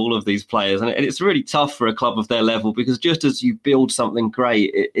on to all of these players. And it's really tough for a club of their level because just as you build something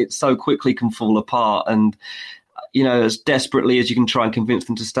great, it so quickly can fall apart. And as desperately as you can try and convince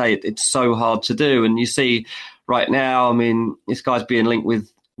them to stay, it's so hard to do. And you see right now, I mean, this guy's being linked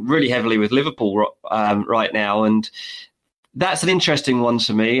really heavily with Liverpool right now, and that's an interesting one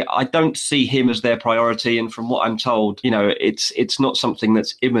to me. I don't see him as their priority, and from what I'm told, it's not something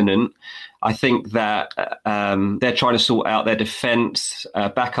that's imminent. I think that they're trying to sort out their defence,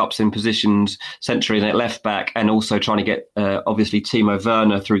 backups in positions centrally at left back, and also trying to get obviously Timo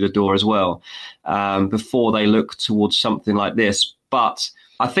Werner through the door as well before they look towards something like this. But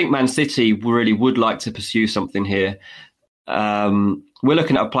I think Man City really would like to pursue something here. We're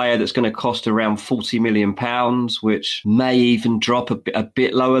looking at a player that's going to cost around £40 million, which may even drop a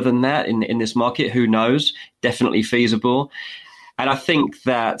bit lower than that in this market. Who knows? Definitely feasible. And I think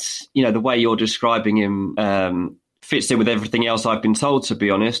that, the way you're describing him fits in with everything else I've been told, to be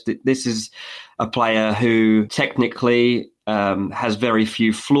honest. This is a player who technically has very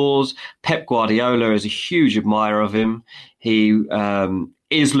few flaws. Pep Guardiola is a huge admirer of him. He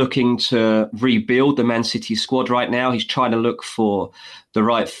is looking to rebuild the Man City squad right now. He's trying to look for the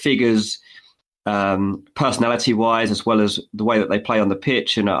right figures, personality-wise, as well as the way that they play on the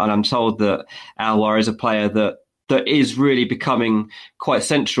pitch. And I'm told that Aouar is a player that is really becoming quite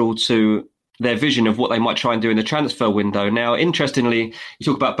central to their vision of what they might try and do in the transfer window. Now, interestingly, you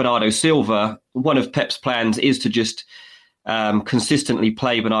talk about Bernardo Silva. One of Pep's plans is to just consistently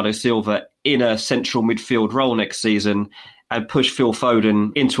play Bernardo Silva in a central midfield role next season and push Phil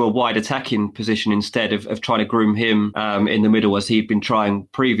Foden into a wide attacking position instead of trying to groom him in the middle as he'd been trying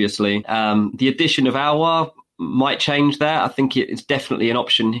previously. The addition of Aouar might change that. I think it's definitely an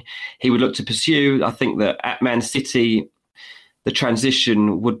option he would look to pursue. I think that at Man City, the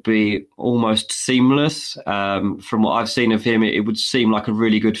transition would be almost seamless. From what I've seen of him, it would seem like a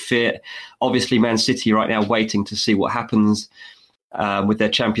really good fit. Obviously, Man City right now waiting to see what happens with their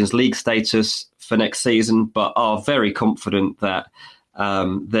Champions League status for next season, but are very confident that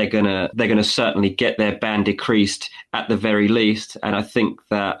they're gonna certainly get their ban decreased at the very least. And I think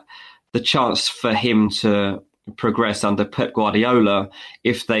that the chance for him to progress under Pep Guardiola,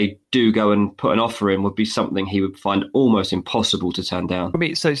 if they do go and put an offer in, would be something he would find almost impossible to turn down. I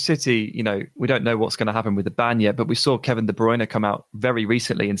mean, so City, we don't know what's going to happen with the ban yet, but we saw Kevin De Bruyne come out very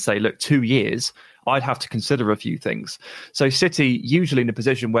recently and say, look, 2 years, I'd have to consider a few things. So City, usually in a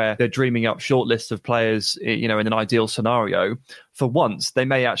position where they're dreaming up short lists of players, in an ideal scenario, for once, they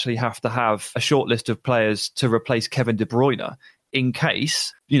may actually have to have a short list of players to replace Kevin De Bruyne in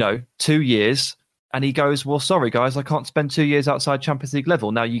case, 2 years, and he goes, well, sorry, guys, I can't spend 2 years outside Champions League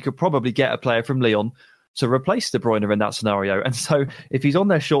level. Now, you could probably get a player from Lyon to replace De Bruyne in that scenario. And so if he's on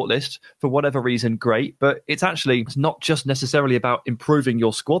their shortlist for whatever reason, great. But it's not just necessarily about improving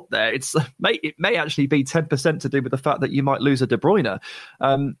your squad there. It may actually be 10% to do with the fact that you might lose a De Bruyne.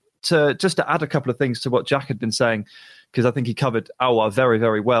 To add a couple of things to what Jack had been saying, because I think he covered Aouar very,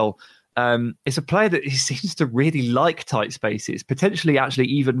 very well. It's a player that he seems to really like tight spaces, potentially actually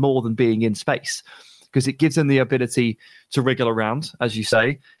even more than being in space, because it gives him the ability to wriggle around, as you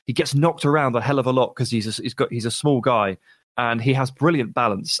say. He gets knocked around a hell of a lot because he's a small guy, and he has brilliant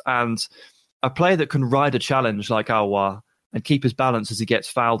balance. And a player that can ride a challenge like Aouar and keep his balance as he gets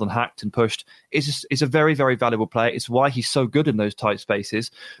fouled and hacked and pushed is a very, very valuable player. It's why he's so good in those tight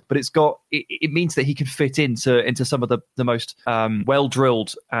spaces. But it means that he can fit into some of the most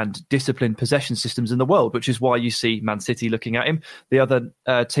well-drilled and disciplined possession systems in the world, which is why you see Man City looking at him. The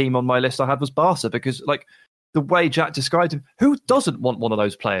other team on my list I had was Barca, because the way Jack described him, who doesn't want one of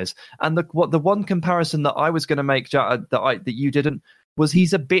those players? And the one comparison that I was going to make, Jack, that you didn't, was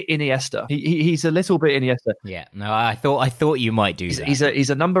he's a bit Iniesta. He's a little bit Iniesta. Yeah, no, I thought you might do that. He's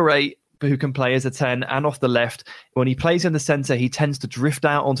a number 8 who can play as a 10 and off the left. When he plays in the centre, he tends to drift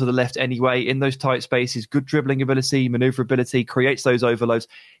out onto the left anyway in those tight spaces. Good dribbling ability, manoeuvrability, creates those overloads.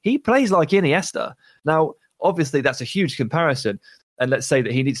 He plays like Iniesta. Now, obviously, that's a huge comparison. And let's say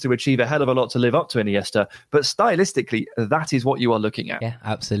that he needs to achieve a hell of a lot to live up to Iniesta. But stylistically, that is what you are looking at. Yeah,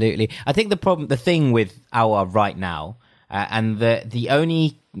 absolutely. I think the thing with Aouar right now, and the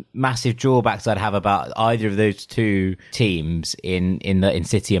only massive drawbacks I'd have about either of those two teams in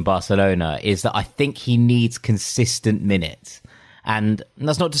City and Barcelona is that I think he needs consistent minutes. And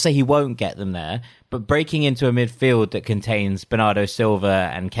that's not to say he won't get them there, but breaking into a midfield that contains Bernardo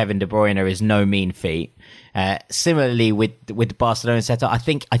Silva and Kevin De Bruyne is no mean feat. Similarly with the Barcelona setup, I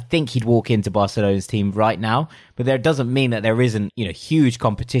think he'd walk into Barcelona's team right now, but that doesn't mean that there isn't huge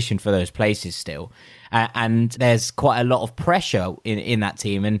competition for those places still, and there's quite a lot of pressure in that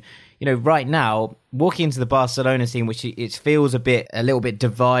team. And right now, walking into the Barcelona team, which it feels a little bit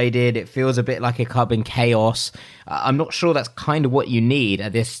divided, it feels a bit like a club in chaos. I'm not sure that's kind of what you need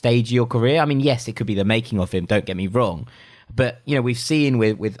at this stage of your career. I mean, yes, it could be the making of him, don't get me wrong. But, we've seen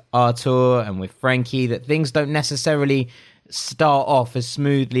with Artur and with Frankie that things don't necessarily start off as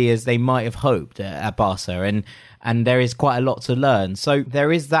smoothly as they might have hoped at Barca. And there is quite a lot to learn. So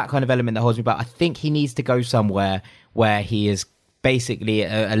there is that kind of element that holds me back. I think he needs to go somewhere where he is basically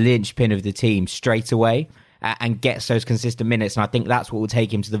a linchpin of the team straight away and gets those consistent minutes. And I think that's what will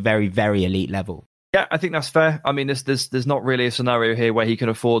take him to the very, very elite level. Yeah, I think that's fair. I mean, there's not really a scenario here where he can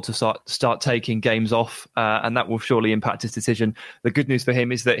afford to start taking games off, and that will surely impact his decision. The good news for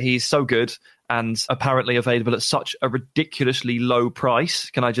him is that he's so good and apparently available at such a ridiculously low price.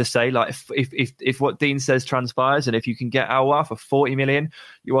 Can I just say, if what Dean says transpires, and if you can get Aouar for 40 million,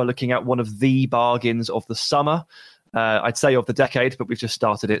 you are looking at one of the bargains of the summer. I'd say of the decade, but we've just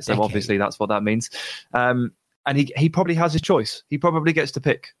started it, so obviously that's what that means. And he probably has his choice. He probably gets to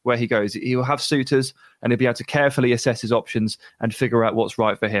pick where he goes. He'll have suitors, and he'll be able to carefully assess his options and figure out what's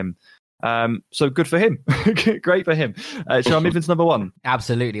right for him. So good for him. Great for him. Shall I move into number 1?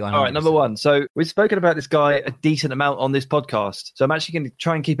 Absolutely. 100%. All right, number 1. So we've spoken about this guy a decent amount on this podcast. So I'm actually going to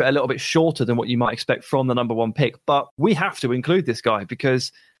try and keep it a little bit shorter than what you might expect from the number 1 pick. But we have to include this guy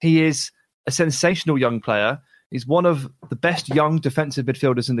because he is a sensational young player. He's one of the best young defensive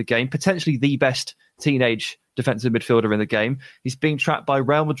midfielders in the game, potentially the best teenage defensive midfielder in the game. He's being tracked by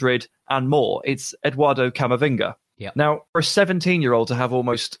Real Madrid and more. It's Eduardo Camavinga. Yep. Now, for a 17-year-old to have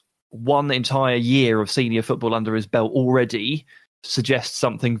almost one entire year of senior football under his belt already suggests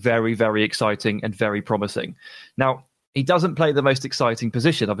something very, very exciting and very promising. Now, he doesn't play the most exciting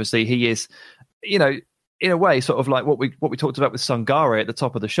position. Obviously, he is, in a way, sort of like what we talked about with Sangare at the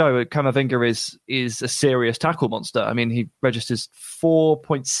top of the show. Camavinga is a serious tackle monster. I mean, he registers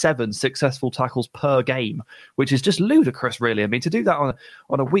 4.7 successful tackles per game, which is just ludicrous, really. I mean, to do that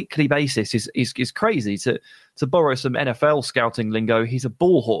on a weekly basis is crazy. To borrow some NFL scouting lingo, he's a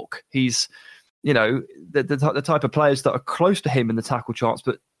ball hawk. He's, the type of players that are close to him in the tackle charts,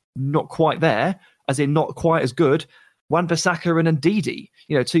 but not quite there, as in not quite as good. Wan-Bissaka and Ndidi,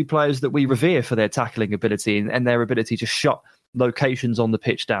 two players that we revere for their tackling ability and their ability to shut locations on the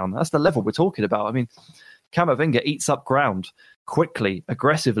pitch down. That's the level we're talking about. I mean, Camavinga eats up ground quickly,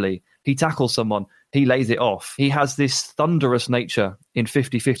 aggressively. He tackles someone, he lays it off. He has this thunderous nature in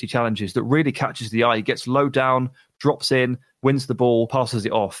 50-50 challenges that really catches the eye. He gets low down, drops in, wins the ball, passes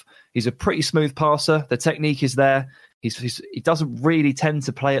it off. He's a pretty smooth passer. The technique is there. He doesn't really tend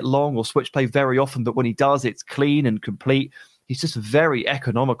to play it long or switch play very often, but when he does, it's clean and complete. He's just very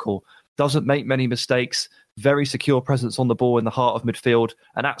economical, doesn't make many mistakes, very secure presence on the ball in the heart of midfield,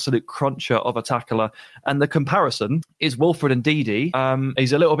 an absolute cruncher of a tackler. And the comparison is Wilfred Ndidi.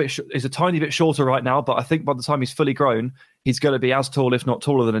 He's a tiny bit shorter right now, but I think by the time he's fully grown, he's going to be as tall, if not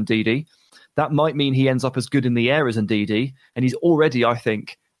taller than Ndidi. That might mean he ends up as good in the air as Ndidi, and he's already, I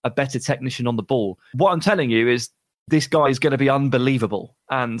think, a better technician on the ball. What I'm telling you is this guy is going to be unbelievable,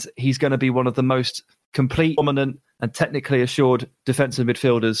 and he's going to be one of the most complete, dominant, and technically assured defensive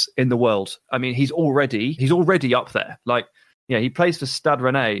midfielders in the world. I mean, he's already up there. He plays for Stade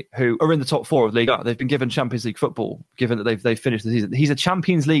Rennais, who are in the top 4 of Ligue 1. They've been given Champions League football, given that they've finished the season. He's a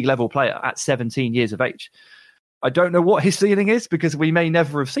Champions League level player at 17 years of age. I don't know what his ceiling is because we may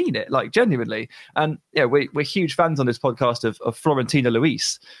never have seen it, like genuinely. And yeah, we're huge fans on this podcast of Florentino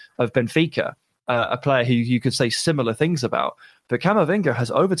Luis of Benfica, a player who you could say similar things about. But Camavinga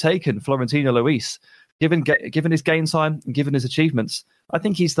has overtaken Florentino Luis, given his game time and given his achievements. I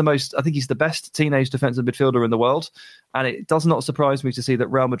think he's the best teenage defensive midfielder in the world. And it does not surprise me to see that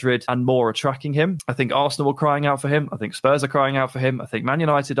Real Madrid and more are tracking him. I think Arsenal are crying out for him. I think Spurs are crying out for him. I think Man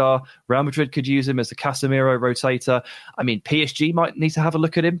United are. Real Madrid could use him as a Casemiro rotator. I mean, PSG might need to have a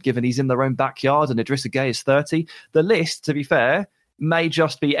look at him, given he's in their own backyard and Idrissa Gueye is 30. The list, to be fair, may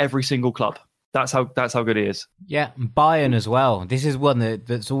just be every single club. That's how good he is. Yeah, Bayern as well. This is one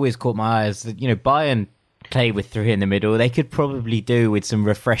that's always caught my eyes. Bayern play with three in the middle. They could probably do with some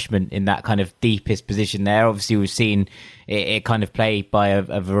refreshment in that kind of deepest position there. Obviously, we've seen it kind of played by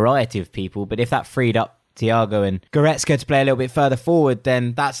a variety of people, but if that freed up Thiago and Goretzka to play a little bit further forward,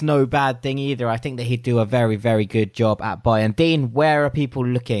 then that's no bad thing either. I think that he'd do a very, very good job at Bayern. Dean, where are people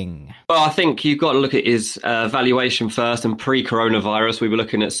looking? Well, I think you've got to look at his valuation first, and pre-coronavirus, we were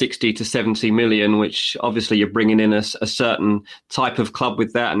looking at 60 to 70 million, which obviously you're bringing in a certain type of club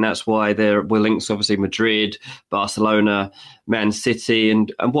with that, and that's why there were links, obviously, Madrid, Barcelona, Man City,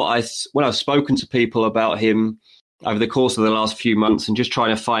 and when I've spoken to people about him over the course of the last few months and just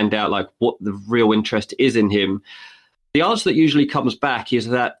trying to find out like what the real interest is in him, the answer that usually comes back is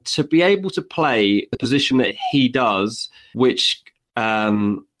that to be able to play the position that he does, which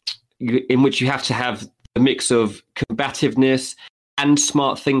in which you have to have a mix of combativeness and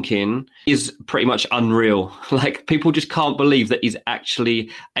smart thinking, is pretty much unreal. Like, people just can't believe that he's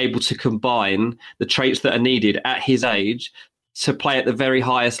actually able to combine the traits that are needed at his age to play at the very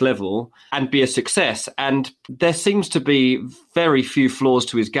highest level and be a success. And there seems to be very few flaws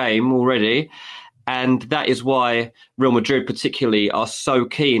to his game already. And that is why Real Madrid particularly are so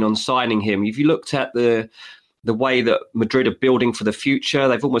keen on signing him. If you looked at the way that Madrid are building for the future,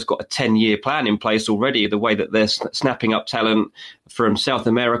 they've almost got a 10-year plan in place already, the way that they're snapping up talent from South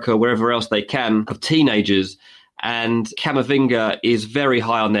America, wherever else they can, of teenagers. And Camavinga is very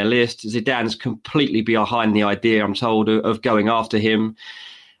high on their list. Zidane's completely behind the idea, I'm told, of going after him.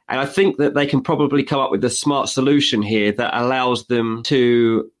 And I think that they can probably come up with a smart solution here that allows them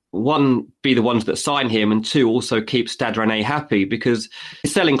to, one, be the ones that sign him, and two, also keep Stade Rennais happy, because the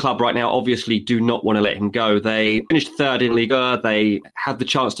selling club right now obviously do not want to let him go. They finished third in Liga. They have the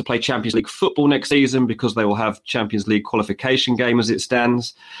chance to play Champions League football next season because they will have Champions League qualification game as it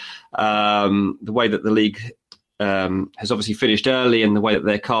stands. The way that the league has obviously finished early, and the way that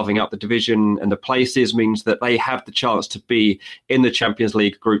they're carving up the division and the places means that they have the chance to be in the Champions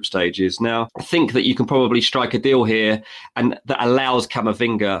League group stages. Now, I think that you can probably strike a deal here and that allows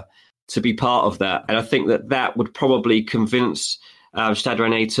Camavinga to be part of that. And I think that would probably convince Stade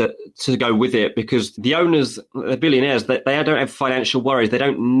Rennais to go with it, because the owners, the billionaires, they don't have financial worries. They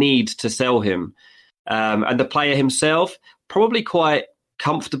don't need to sell him. And the player himself, probably quite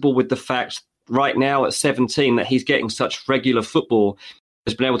comfortable with the fact right now at 17 that he's getting such regular football,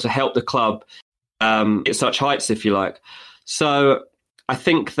 has been able to help the club at such heights, if you like. So I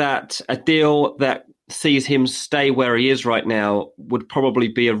think that a deal that sees him stay where he is right now would probably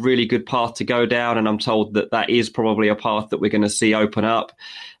be a really good path to go down, and I'm told that is probably a path that we're going to see open up.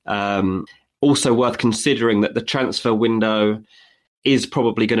 Also worth considering that the transfer window is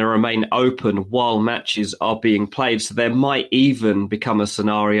probably going to remain open while matches are being played. So there might even become a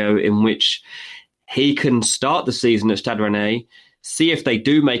scenario in which he can start the season at Stade Rennais, see if they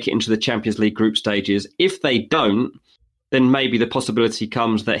do make it into the Champions League group stages. If they don't, then maybe the possibility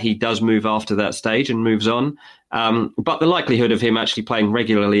comes that he does move after that stage and moves on. But the likelihood of him actually playing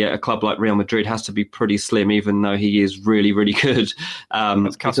regularly at a club like Real Madrid has to be pretty slim, even though he is really, really good.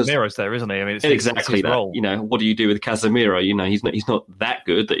 Casemiro's there, isn't he? I mean, it's exactly his that. Role. What do you do with Casemiro? He's not that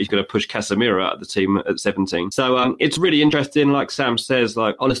good that he's going to push Casemiro out of the team at 17. So it's really interesting. Like Sam says,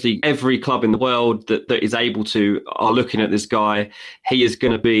 honestly, every club in the world that is able to are looking at this guy. He is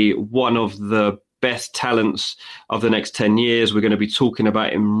going to be one of the best talents of the next 10 years. We're going to be talking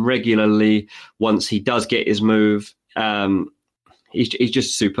about him regularly once he does get his move. He's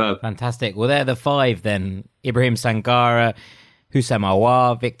just superb. Fantastic. Well, they're the five then. Ibrahim Sangare, Houssem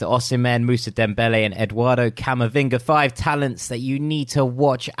Aouar, Victor Osimhen, Moussa Dembele and Eduardo Camavinga. 5 talents that you need to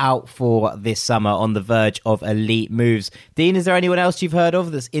watch out for this summer on the verge of elite moves. Dean, is there anyone else you've heard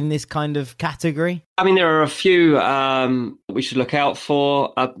of that's in this kind of category? I mean, there are a few we should look out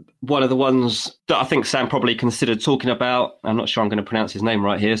for. One of the ones that I think Sam probably considered talking about, I'm not sure I'm going to pronounce his name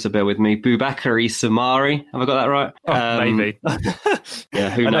right here, so bear with me, Boubakary Soumaré. Have I got that right? Maybe.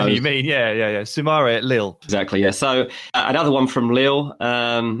 Yeah, who knows? I know who you mean. Yeah. Soumaré at Lille. Exactly, yeah. So another one from Lille,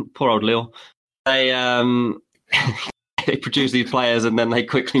 poor old Lille. They they produce these players and then they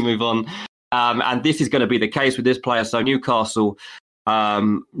quickly move on. And this is going to be the case with this player. So Newcastle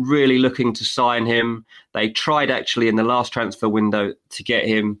really looking to sign him. They tried actually in the last transfer window to get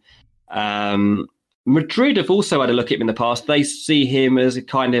him. Madrid have also had a look at him in the past. They see him as a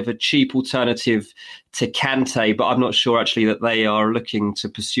kind of a cheap alternative to Kante, but I'm not sure actually that they are looking to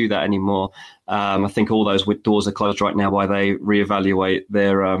pursue that anymore. I think all those doors are closed right now while they reevaluate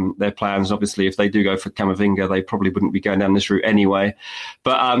their plans. Obviously, if they do go for Camavinga, they probably wouldn't be going down this route anyway.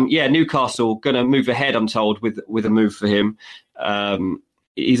 But Newcastle going to move ahead, I'm told, with a move for him.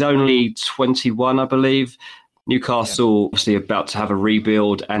 He's only 21, I believe. Newcastle obviously about to have a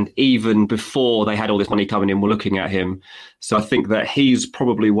rebuild, and even before they had all this money coming in, we're looking at him. So I think that he's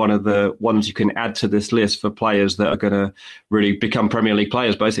probably one of the ones you can add to this list for players that are going to really become Premier League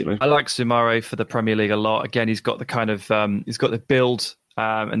players, basically. I like Soumaré for the Premier League a lot. Again, he's got the kind of he's got the build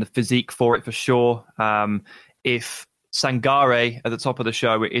and the physique for it for sure. If Sangare at the top of the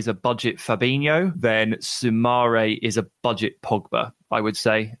show is a budget Fabinho, then Soumaré is a budget Pogba, I would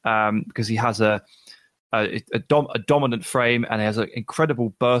say, because he has a dominant frame and has an incredible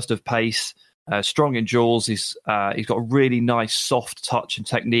burst of pace, strong in duels. He's got a really nice soft touch and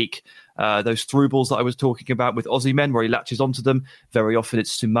technique. Those through balls that I was talking about with Osimhen, where he latches onto them, very often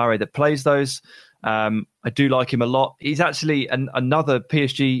it's Soumaré that plays those. I do like him a lot. He's actually another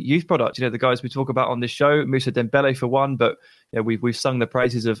PSG youth product. The guys we talk about on this show, Moussa Dembele for one, but we've sung the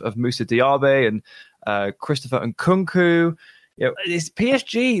praises of Moussa Diaby and Christopher Nkunku. It's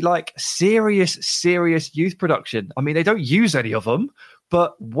PSG, like serious youth production. I mean, they don't use any of them,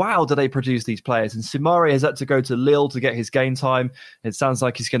 but wow, do they produce these players? And Soumaré has had to go to Lille to get his game time. It sounds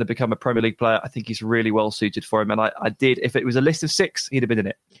like he's going to become a Premier League player. I think he's really well suited for him. And I did, if it was a list of 6, he'd have been in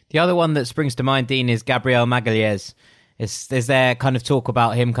it. The other one that springs to mind, Dean, is Gabriel Magalhaes. Is there kind of talk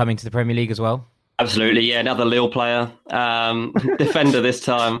about him coming to the Premier League as well? Absolutely, yeah. Another Lille player, defender this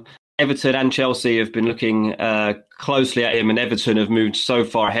time. Everton and Chelsea have been looking closely at him, and Everton have moved so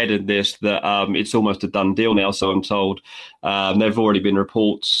far ahead of this that it's almost a done deal now, so I'm told. There have already been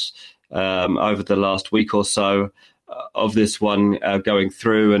reports over the last week or so of this one going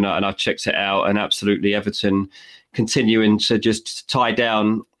through, and I've checked it out, and absolutely Everton continuing to just tie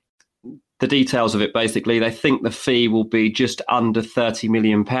down the details of it, basically. They think the fee will be just under £30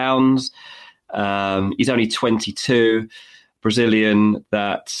 million. He's only 22. Brazilian,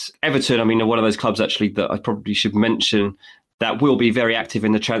 that Everton, I mean, are one of those clubs actually that I probably should mention that will be very active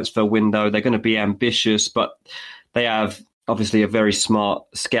in the transfer window. They're going to be ambitious, but they have obviously a very smart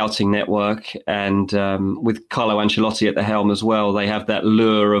scouting network, and with Carlo Ancelotti at the helm as well, they have that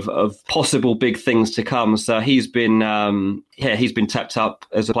lure of possible big things to come. So he's been tapped up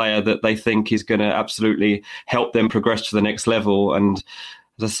as a player that they think is going to absolutely help them progress to the next level. And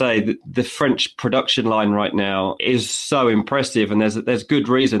as I say, the French production line right now is so impressive, and there's good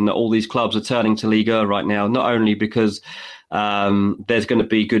reason that all these clubs are turning to Liga right now, not only because there's going to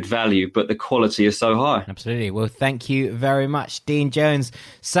be good value, but the quality is so high. Absolutely. Well, thank you very much, Dean Jones.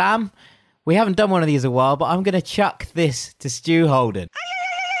 Sam, we haven't done one of these a while, but I'm going to chuck this to Stu Holden.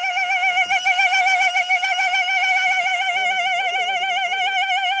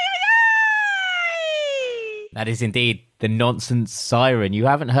 That is indeed the nonsense siren. You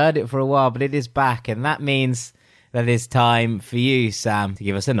haven't heard it for a while, but it is back, and that means that it's time for you, Sam, to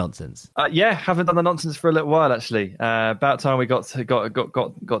give us a nonsense. Haven't done the nonsense for a little while, actually. About time we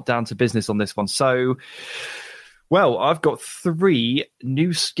got down to business on this one. So, well, I've got 3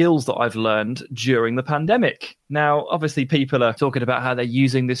 new skills that I've learned during the pandemic. Now, obviously, people are talking about how they're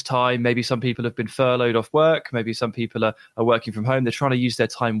using this time. Maybe some people have been furloughed off work. Maybe some people are working from home. They're trying to use their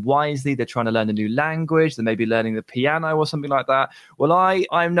time wisely. They're trying to learn a new language. They may be learning the piano or something like that. Well,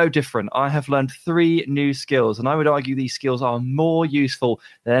 I'm no different. I have learned 3 new skills, and I would argue these skills are more useful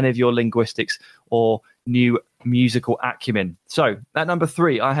than any of your linguistics or new musical acumen. So at number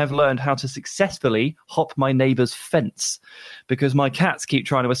 3, I have learned how to successfully hop my neighbour's fence because my cats keep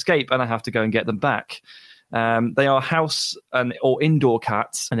trying to escape and I have to go and get them back. They are house or indoor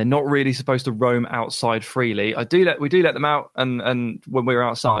cats, and they're not really supposed to roam outside freely. We do let them out and when we're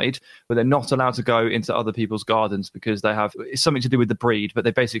outside, but they're not allowed to go into other people's gardens because it's something to do with the breed, but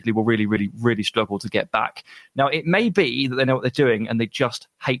they basically will really, really, really struggle to get back. Now, it may be that they know what they're doing and they just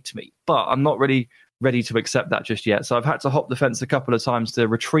hate me, but I'm not really ready to accept that just yet. So I've had to hop the fence a couple of times to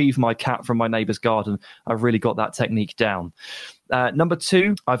retrieve my cat from my neighbour's garden. I've really got that technique down. Number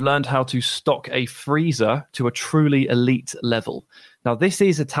 2, I've learned how to stock a freezer to a truly elite level. Now, this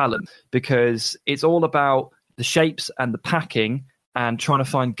is a talent because it's all about the shapes and the packing and trying to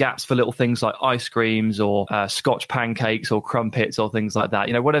find gaps for little things like ice creams or Scotch pancakes or crumpets or things like that.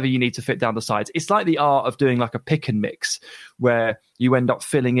 Whatever you need to fit down the sides. It's like the art of doing like a pick and mix where you end up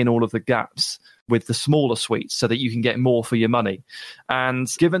filling in all of the gaps with the smaller sweets so that you can get more for your money. And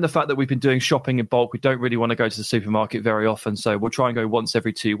given the fact that we've been doing shopping in bulk, we don't really want to go to the supermarket very often. So we'll try and go once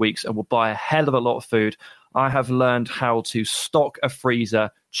every 2 weeks and we'll buy a hell of a lot of food. I have learned how to stock a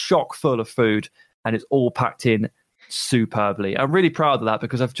freezer chock full of food, and it's all packed in superbly. I'm really proud of that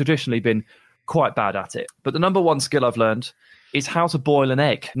because I've traditionally been quite bad at it. But the number one skill I've learned is how to boil an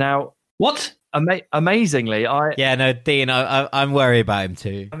egg. Now, what? Amazingly, Dean, I'm worried about him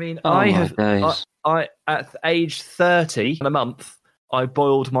too. I mean, I at age 30 in a month, I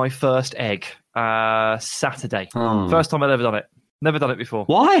boiled my first egg Saturday. First time I'd ever done it. Never done it before.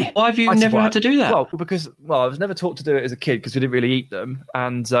 Why? Why have you never had to do that? Well, because I was never taught to do it as a kid because we didn't really eat them,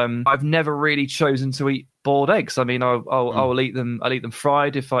 and I've never really chosen to eat boiled eggs. I mean, I'll eat them. I'll eat them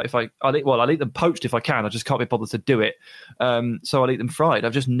fried I'll eat them poached if I can. I just can't be bothered to do it. So I'll eat them fried.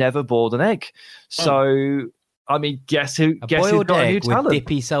 I've just never boiled an egg. So I mean, guess who got a new talent? With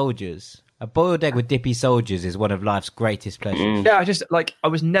dippy soldiers. A boiled egg with dippy soldiers is one of life's greatest pleasures. Yeah, I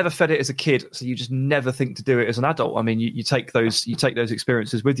was never fed it as a kid, so you just never think to do it as an adult. I mean, you take those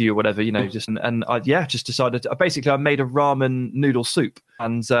experiences with you or whatever, I just decided. I made a ramen noodle soup,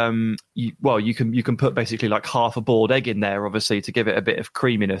 and you can put basically like half a boiled egg in there, obviously, to give it a bit of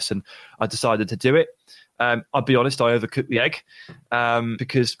creaminess, and I decided to do it. I'll be honest, I overcooked the egg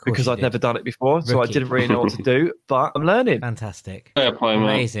because I'd never done it before, so I didn't really know what to do. But I'm learning. Fantastic,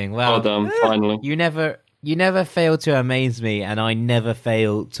 amazing. Well done. Finally, you never fail to amaze me, and I never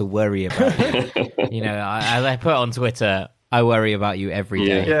fail to worry about you. As I put on Twitter, I worry about you every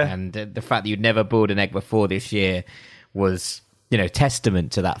day, and the fact that you'd never boiled an egg before this year was,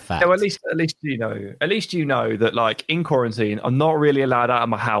 testament to that fact. At least you know that, like, in quarantine, I'm not really allowed out of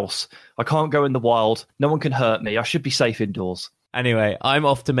my house. I can't go in the wild. No one can hurt me. I should be safe indoors. Anyway, I'm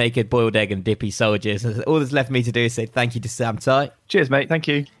off to make a boiled egg and dippy soldiers. All that's left me to do is say thank you to Sam Tighe. Cheers, mate. Thank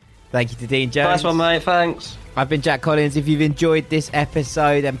you. Thank you to Dean Jones. Nice one, mate. Thanks. I've been Jack Collins. If you've enjoyed this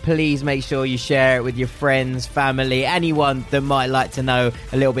episode, then please make sure you share it with your friends, family, anyone that might like to know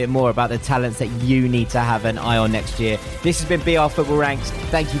a little bit more about the talents that you need to have an eye on next year. This has been BR Football Ranks.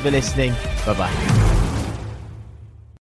 Thank you for listening. Bye-bye.